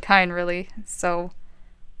weapons of any kind, really. So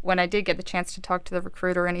when I did get the chance to talk to the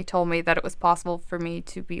recruiter and he told me that it was possible for me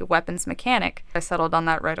to be a weapons mechanic, I settled on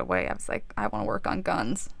that right away. I was like, I want to work on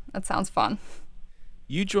guns. That sounds fun.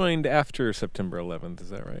 You joined after September 11th,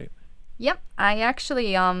 is that right? Yep. I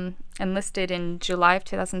actually enlisted in July of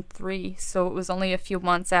 2003, so it was only a few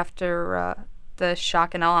months after the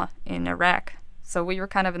shock and awe in Iraq. So we were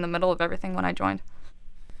kind of in the middle of everything when I joined.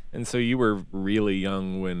 And so you were really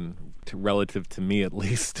young relative to me at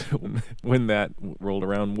least, when that rolled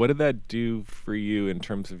around. What did that do for you in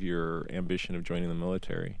terms of your ambition of joining the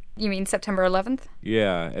military? You mean September 11th?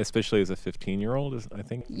 Yeah, especially as a 15-year-old, I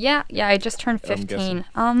think. Yeah, I just turned 15.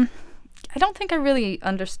 I don't think I really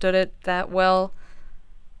understood it that well.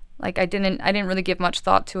 Like I didn't really give much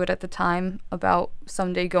thought to it at the time about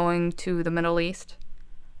someday going to the Middle East.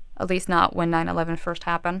 At least not when 9/11 first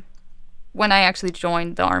happened. When I actually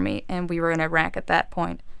joined the Army and we were in Iraq at that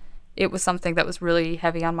point, it was something that was really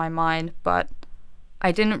heavy on my mind, but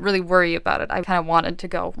I didn't really worry about it. I kind of wanted to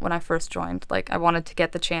go when I first joined. Like, I wanted to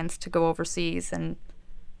get the chance to go overseas and,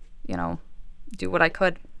 do what I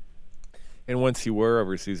could. And once you were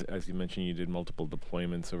overseas, as you mentioned, you did multiple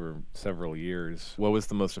deployments over several years. What was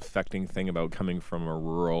the most affecting thing about coming from a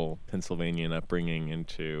rural Pennsylvanian upbringing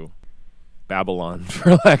into Babylon,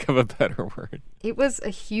 for lack of a better word? It was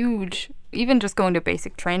even just going to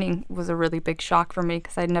basic training was a really big shock for me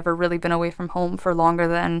because I'd never really been away from home for longer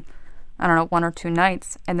than, 1 or 2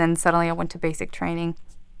 nights. And then suddenly I went to basic training.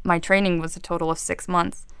 My training was a total of 6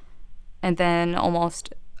 months. And then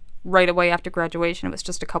almost right away after graduation, it was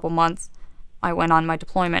just a couple months, I went on my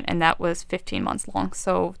deployment, and that was 15 months long.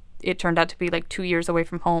 So it turned out to be like 2 years away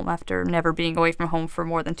from home after never being away from home for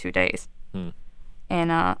more than 2 days.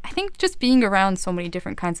 And I think just being around so many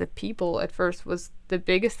different kinds of people at first was the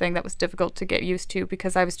biggest thing that was difficult to get used to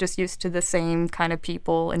because I was just used to the same kind of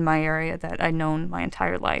people in my area that I'd known my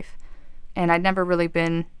entire life. And I'd never really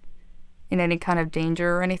been in any kind of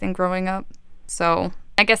danger or anything growing up. So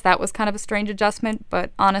I guess that was kind of a strange adjustment.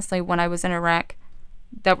 But honestly, when I was in Iraq,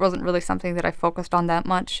 that wasn't really something that I focused on that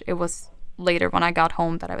much. It was later when I got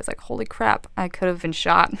home that I was like, holy crap, I could have been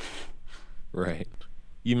shot. Right.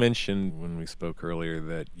 You mentioned when we spoke earlier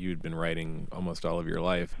that you'd been writing almost all of your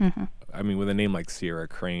life. Mm-hmm. I mean, with a name like Sierra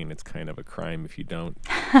Crane, it's kind of a crime if you don't.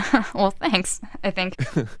 Well, thanks, I think.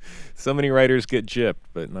 So many writers get gypped,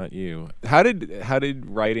 but not you. How did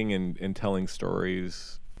writing and telling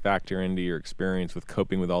stories factor into your experience with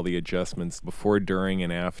coping with all the adjustments before, during,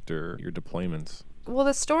 and after your deployments? Well,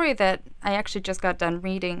 the story that I actually just got done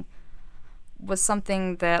reading was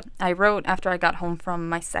something that I wrote after I got home from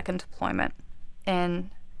my second deployment.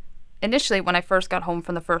 And initially, when I first got home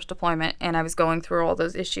from the first deployment and I was going through all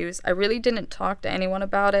those issues, I really didn't talk to anyone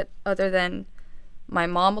about it other than my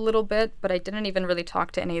mom a little bit, but I didn't even really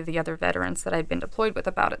talk to any of the other veterans that I'd been deployed with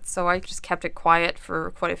about it. So I just kept it quiet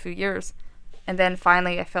for quite a few years. And then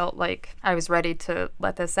finally, I felt like I was ready to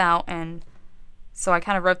let this out. And so I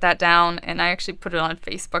kind of wrote that down, and I actually put it on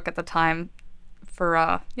Facebook at the time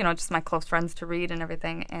for, just my close friends to read and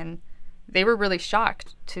everything. And they were really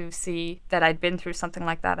shocked to see that I'd been through something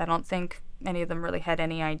like that. I don't think any of them really had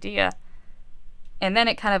any idea. And then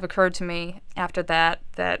it kind of occurred to me after that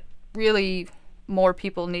really more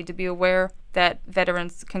people need to be aware that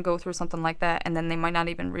veterans can go through something like that, and then they might not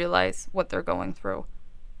even realize what they're going through.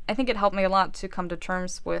 I think it helped me a lot to come to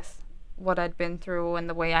terms with what I'd been through and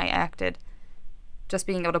the way I acted. Just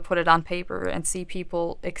being able to put it on paper and see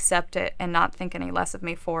people accept it and not think any less of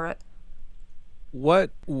me for it.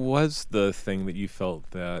 What was the thing that you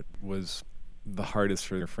felt that was the hardest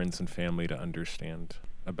for your friends and family to understand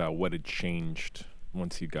about what had changed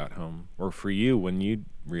once you got home? Or for you, when you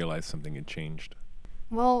realized something had changed?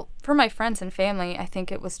 Well, for my friends and family, I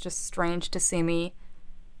think it was just strange to see me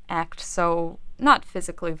act so, not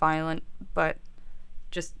physically violent, but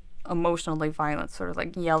just emotionally violent, sort of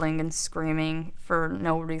like yelling and screaming for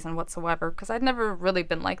no reason whatsoever, because I'd never really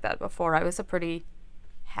been like that before. I was a pretty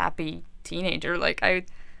happy teenager. Like, I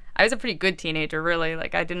was a pretty good teenager, really.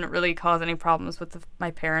 Like, I didn't really cause any problems with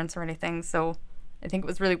my parents or anything, so I think it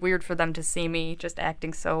was really weird for them to see me just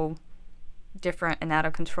acting so different and out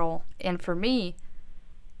of control. And for me,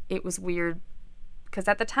 it was weird because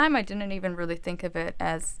at the time I didn't even really think of it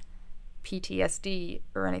as PTSD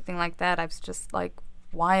or anything like that. I was just like,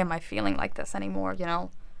 why am I feeling like this anymore? You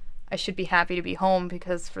know, I should be happy to be home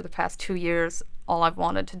because for the past 2 years, all I've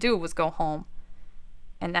wanted to do was go home.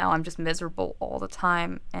 And now I'm just miserable all the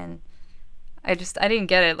time. And I didn't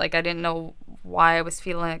get it. Like, I didn't know why I was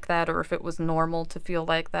feeling like that, or if it was normal to feel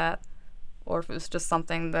like that, or if it was just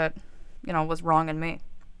something that, you know, was wrong in me.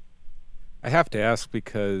 I have to ask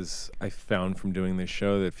because I found from doing this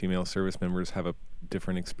show that female service members have a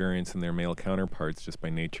different experience than their male counterparts just by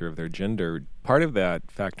nature of their gender. Part of that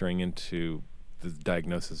factoring into the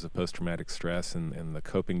diagnosis of post-traumatic stress and the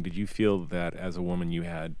coping, did you feel that as a woman you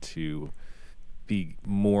had to be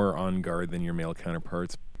more on guard than your male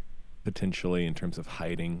counterparts, potentially in terms of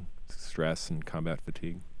hiding stress and combat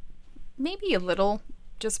fatigue? Maybe a little,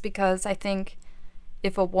 just because I think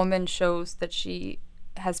if a woman shows that she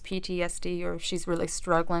has PTSD or if she's really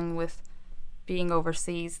struggling with being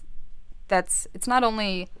overseas, it's not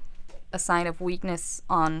only a sign of weakness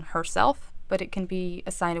on herself, but it can be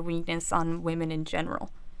a sign of weakness on women in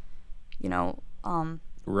general. You know,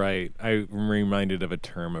 Right. I'm reminded of a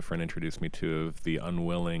term a friend introduced me to of the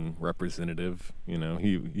unwilling representative. You know,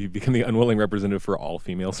 you become the unwilling representative for all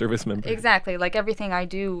female service members. Exactly. Like, everything I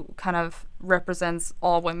do kind of represents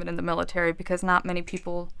all women in the military because not many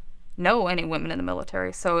people know any women in the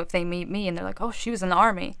military. So if they meet me and they're like, oh, she was in the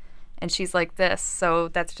Army and she's like this. So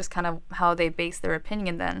that's just kind of how they base their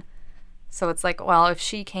opinion then. So it's like, well, if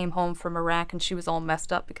she came home from Iraq and she was all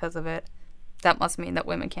messed up because of it, that must mean that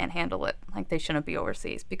women can't handle it. Like, they shouldn't be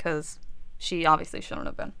overseas because she obviously shouldn't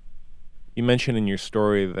have been. You mentioned in your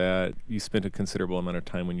story that you spent a considerable amount of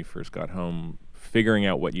time when you first got home figuring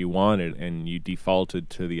out what you wanted, and you defaulted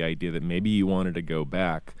to the idea that maybe you wanted to go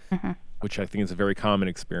back, which I think is a very common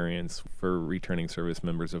experience for returning service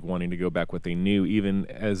members of wanting to go back what they knew, even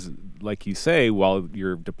as, like you say, while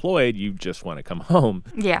you're deployed, you just want to come home.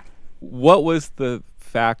 Yeah. What was the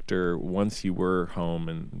factor once you were home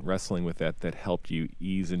and wrestling with that helped you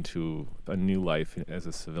ease into a new life as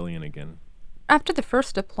a civilian again? After the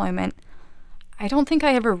first deployment, I don't think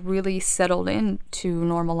I ever really settled into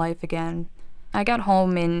normal life again. I got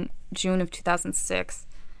home in June of 2006,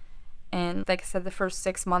 and like I said, the first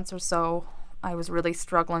 6 months or so, I was really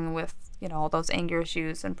struggling with, you know, all those anger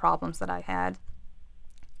issues and problems that I had.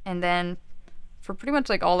 And then for pretty much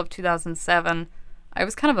like all of 2007, I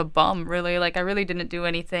was kind of a bum, really. Like, I really didn't do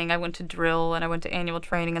anything. I went to drill and I went to annual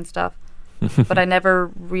training and stuff, but I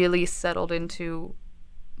never really settled into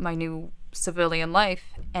my new civilian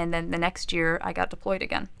life. And then the next year, I got deployed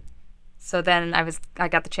again. So then I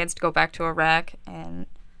got the chance to go back to Iraq, and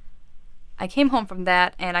I came home from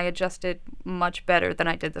that, and I adjusted much better than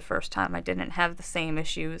I did the first time. I didn't have the same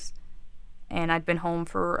issues, and I'd been home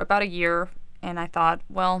for about a year, and I thought,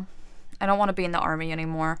 well, I don't want to be in the Army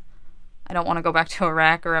anymore. I don't want to go back to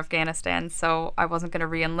Iraq or Afghanistan, so I wasn't going to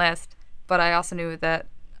re-enlist. But I also knew that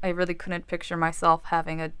I really couldn't picture myself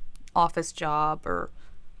having an office job or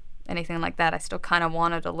anything like that. I still kind of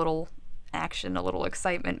wanted a little action, a little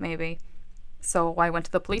excitement maybe. So I went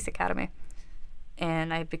to the police academy,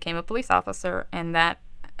 and I became a police officer, and that,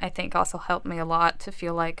 I think, also helped me a lot to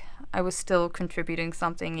feel like I was still contributing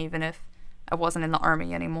something even if I wasn't in the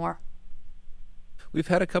Army anymore. We've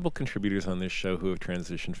had a couple contributors on this show who have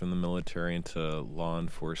transitioned from the military into law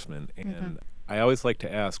enforcement, and I always like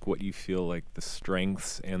to ask what you feel like the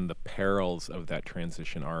strengths and the perils of that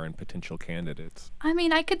transition are in potential candidates. I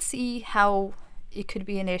mean, I could see how it could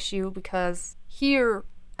be an issue because here,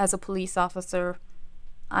 as a police officer,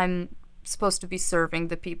 I'm supposed to be serving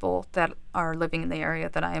the people that are living in the area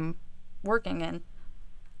that I'm working in.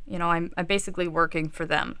 You know, I'm basically working for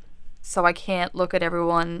them. So I can't look at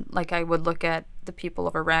everyone like I would look at the people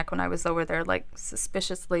of Iraq when I was over there, like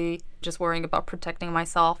suspiciously, just worrying about protecting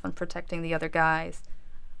myself and protecting the other guys.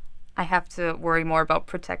 I have to worry more about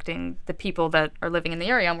protecting the people that are living in the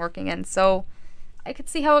area I'm working in. So I could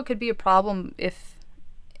see how it could be a problem if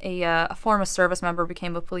a former service member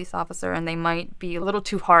became a police officer and they might be a little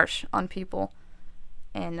too harsh on people.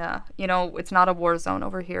 And, you know, it's not a war zone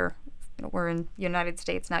over here. You know, we're in the United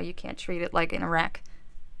States now. You can't treat it like in Iraq.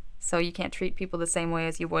 So you can't treat people the same way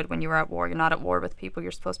as you would when you were at war. You're not at war with people.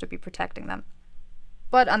 You're supposed to be protecting them.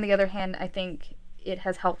 But on the other hand, I think it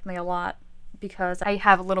has helped me a lot because I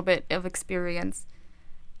have a little bit of experience,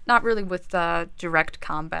 not really with direct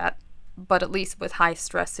combat, but at least with high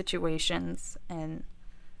stress situations, and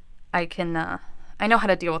I know how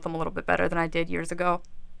to deal with them a little bit better than I did years ago.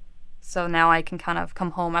 So now I can kind of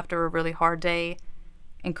come home after a really hard day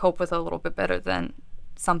and cope with it a little bit better than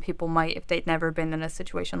some people might if they'd never been in a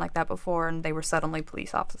situation like that before and they were suddenly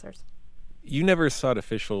police officers. You never sought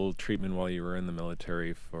official treatment while you were in the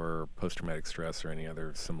military for post-traumatic stress or any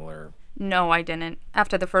other similar... No, I didn't.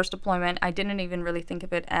 After the first deployment, I didn't even really think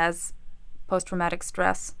of it as post-traumatic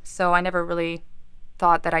stress, so I never really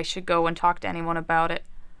thought that I should go and talk to anyone about it.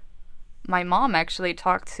 My mom actually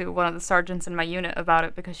talked to one of the sergeants in my unit about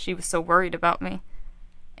it because she was so worried about me.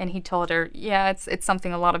 And he told her, yeah, it's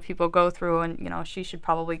something a lot of people go through, and, she should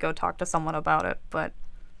probably go talk to someone about it, but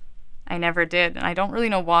I never did, and I don't really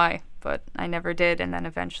know why, but I never did, and then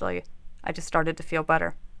eventually I just started to feel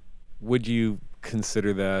better. Would you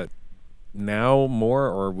consider that now more,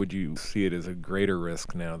 or would you see it as a greater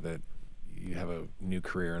risk now that you have a new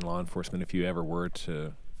career in law enforcement if you ever were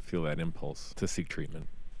to feel that impulse to seek treatment?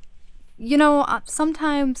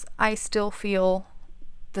 Sometimes I still feel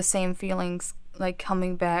the same feelings, like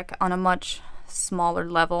coming back on a much smaller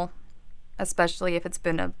level, especially if it's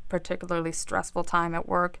been a particularly stressful time at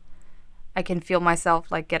work. I can feel myself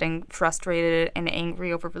like getting frustrated and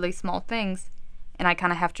angry over really small things, and I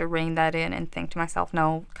kind of have to rein that in and think to myself,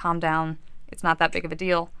 no, calm down, it's not that big of a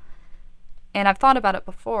deal. And I've thought about it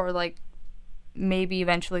before, like maybe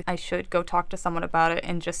eventually I should go talk to someone about it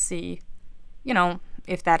and just see,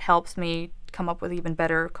 if that helps me come up with even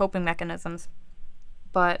better coping mechanisms.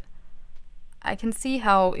 But I can see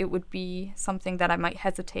how it would be something that I might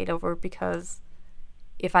hesitate over, because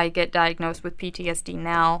if I get diagnosed with PTSD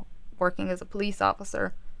now, working as a police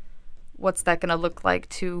officer, what's that going to look like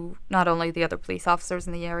to not only the other police officers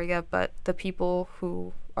in the area, but the people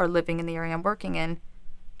who are living in the area I'm working in,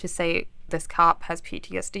 to say this cop has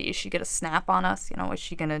PTSD. Is she going to snap on us? Is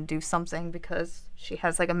she going to do something because she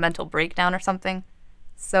has like a mental breakdown or something?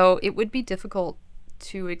 So it would be difficult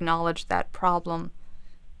to acknowledge that problem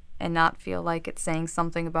and not feel like it's saying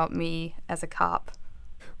something about me as a cop.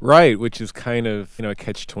 Right, which is kind of, a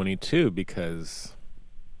catch-22, because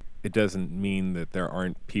it doesn't mean that there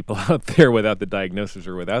aren't people out there without the diagnosis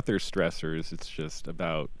or without their stressors. It's just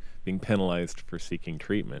about being penalized for seeking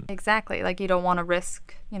treatment. Exactly. Like, you don't want to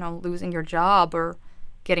risk, losing your job or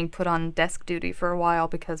getting put on desk duty for a while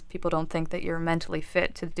because people don't think that you're mentally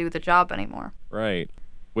fit to do the job anymore. Right.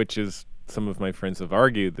 Which is, some of my friends have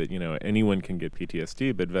argued that, anyone can get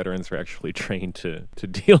PTSD, but veterans are actually trained to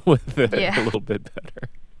deal with it a little bit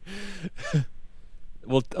better.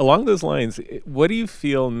 Well, along those lines, what do you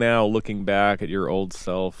feel now, looking back at your old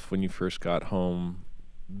self when you first got home,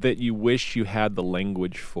 that you wish you had the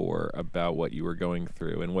language for about what you were going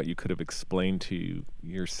through and what you could have explained to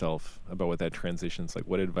yourself about what that transition's like?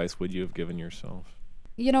 What advice would you have given yourself?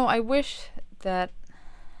 I wish that,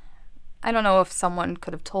 I don't know if someone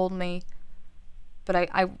could have told me, but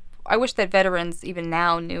I wish that veterans even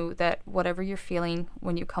now knew that whatever you're feeling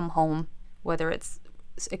when you come home, whether it's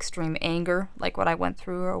extreme anger, like what I went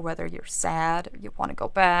through, or whether you're sad, or you want to go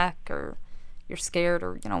back, or you're scared,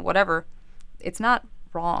 or, whatever, it's not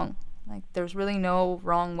wrong. Like, there's really no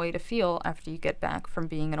wrong way to feel after you get back from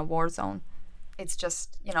being in a war zone. It's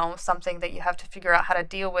just, something that you have to figure out how to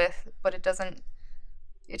deal with, but it doesn't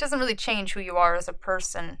really change who you are as a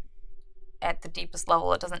person at the deepest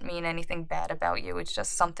level. It doesn't mean anything bad about you. It's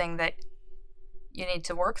just something that you need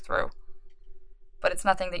to work through. But it's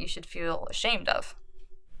nothing that you should feel ashamed of.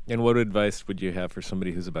 And what advice would you have for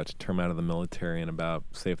somebody who's about to term out of the military and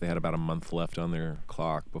say if they had about a month left on their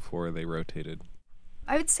clock before they rotated?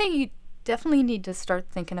 I would say you definitely need to start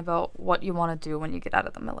thinking about what you want to do when you get out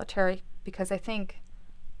of the military, because I think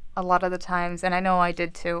a lot of the times, and I know I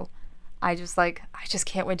did too, I just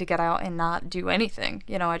can't wait to get out and not do anything.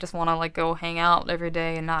 I just want to go hang out every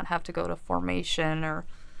day and not have to go to formation or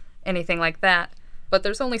anything like that. But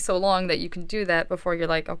there's only so long that you can do that before you're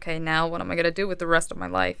like, okay, now what am I going to do with the rest of my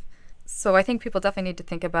life? So I think people definitely need to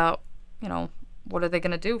think about, what are they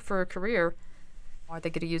going to do for a career? Are they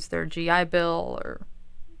going to use their GI Bill or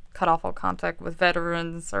cut off all contact with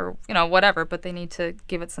veterans or, whatever? But they need to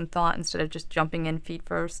give it some thought instead of just jumping in feet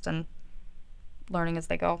first and learning as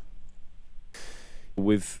they go.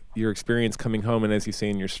 With your experience coming home, and as you say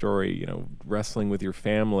in your story, wrestling with your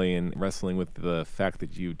family and wrestling with the fact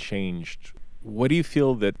that you changed, what do you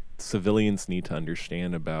feel that civilians need to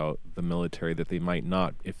understand about the military that they might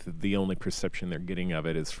not if the only perception they're getting of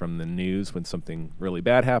it is from the news when something really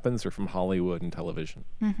bad happens or from Hollywood and television?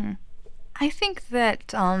 Mm-hmm. I think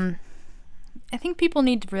that I think people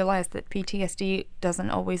need to realize that PTSD doesn't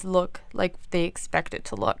always look like they expect it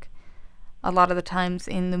to look. A lot of the times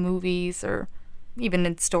in the movies or even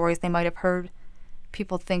in stories they might have heard,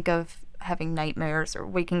 people think of having nightmares or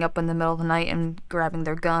waking up in the middle of the night and grabbing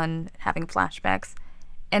their gun, having flashbacks.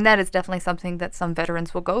 And that is definitely something that some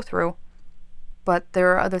veterans will go through. But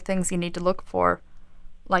there are other things you need to look for.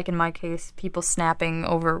 Like in my case, people snapping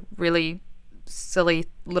over really silly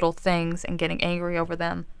little things and getting angry over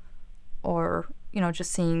them. Or,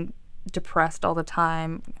 just seeing depressed all the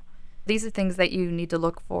time. These are things that you need to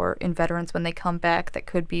look for in veterans when they come back that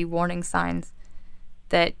could be warning signs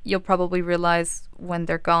that you'll probably realize when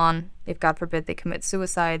they're gone, if God forbid they commit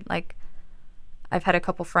suicide. Like, I've had a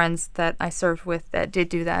couple friends that I served with that did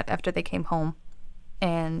do that after they came home.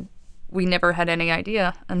 And we never had any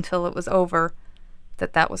idea until it was over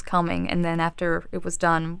that that was coming. And then after it was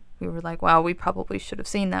done, we were like, wow, we probably should have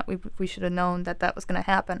seen that. We should have known that that was going to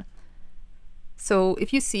happen. So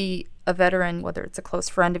if you see a veteran, whether it's a close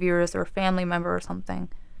friend of yours or a family member or something,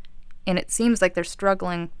 and it seems like they're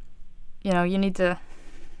struggling,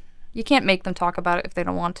 you can't make them talk about it if they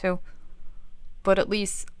don't want to, but at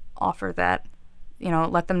least offer that,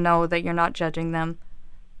 let them know that you're not judging them,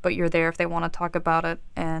 but you're there if they want to talk about it,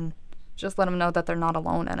 and just let them know that they're not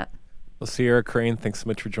alone in it. Well, Sierra Crane, thanks so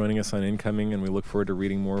much for joining us on Incoming, and we look forward to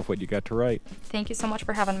reading more of what you got to write. Thank you so much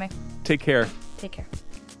for having me. Take care. Take care.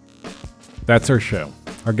 That's our show.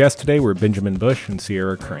 Our guests today were Benjamin Bush and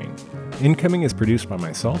Sierra Crane. Incoming is produced by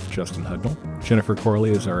myself, Justin Hugnall. Jennifer Corley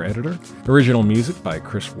is our editor. Original music by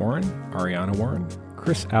Chris Warren, Ariana Warren,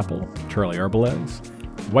 Chris Apple, Charlie Arbalez,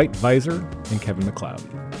 White Visor, and Kevin MacLeod.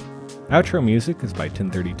 Outro music is by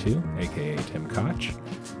 1032, aka Tim Koch.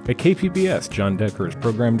 At KPBS, John Decker is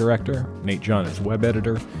program director, Nate John is web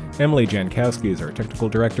editor, Emily Jankowski is our technical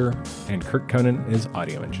director, and Kurt Conan is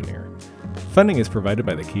audio engineer. Funding is provided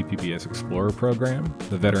by the KPBS Explorer Program,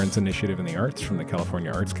 the Veterans Initiative in the Arts from the California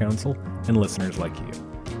Arts Council, and listeners like you.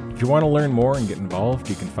 If you want to learn more and get involved,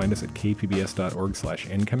 you can find us at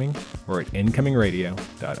kpbs.org/incoming or at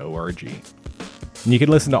incomingradio.org. And you can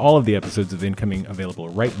listen to all of the episodes of Incoming available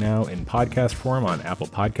right now in podcast form on Apple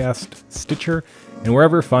Podcast, Stitcher, and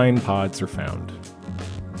wherever fine pods are found.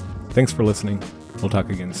 Thanks for listening. We'll talk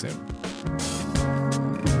again soon.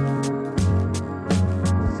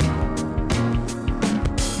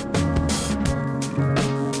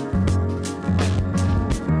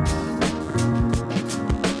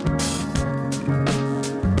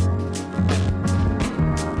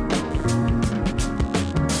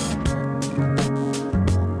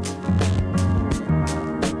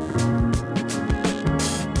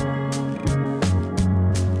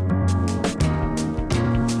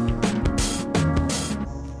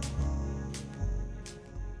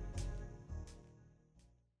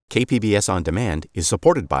 KPBS On Demand is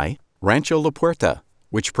supported by Rancho La Puerta,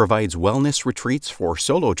 which provides wellness retreats for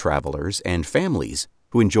solo travelers and families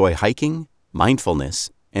who enjoy hiking, mindfulness,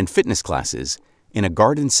 and fitness classes in a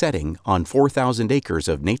garden setting on 4,000 acres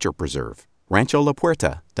of nature preserve.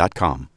 RanchoLaPuerta.com.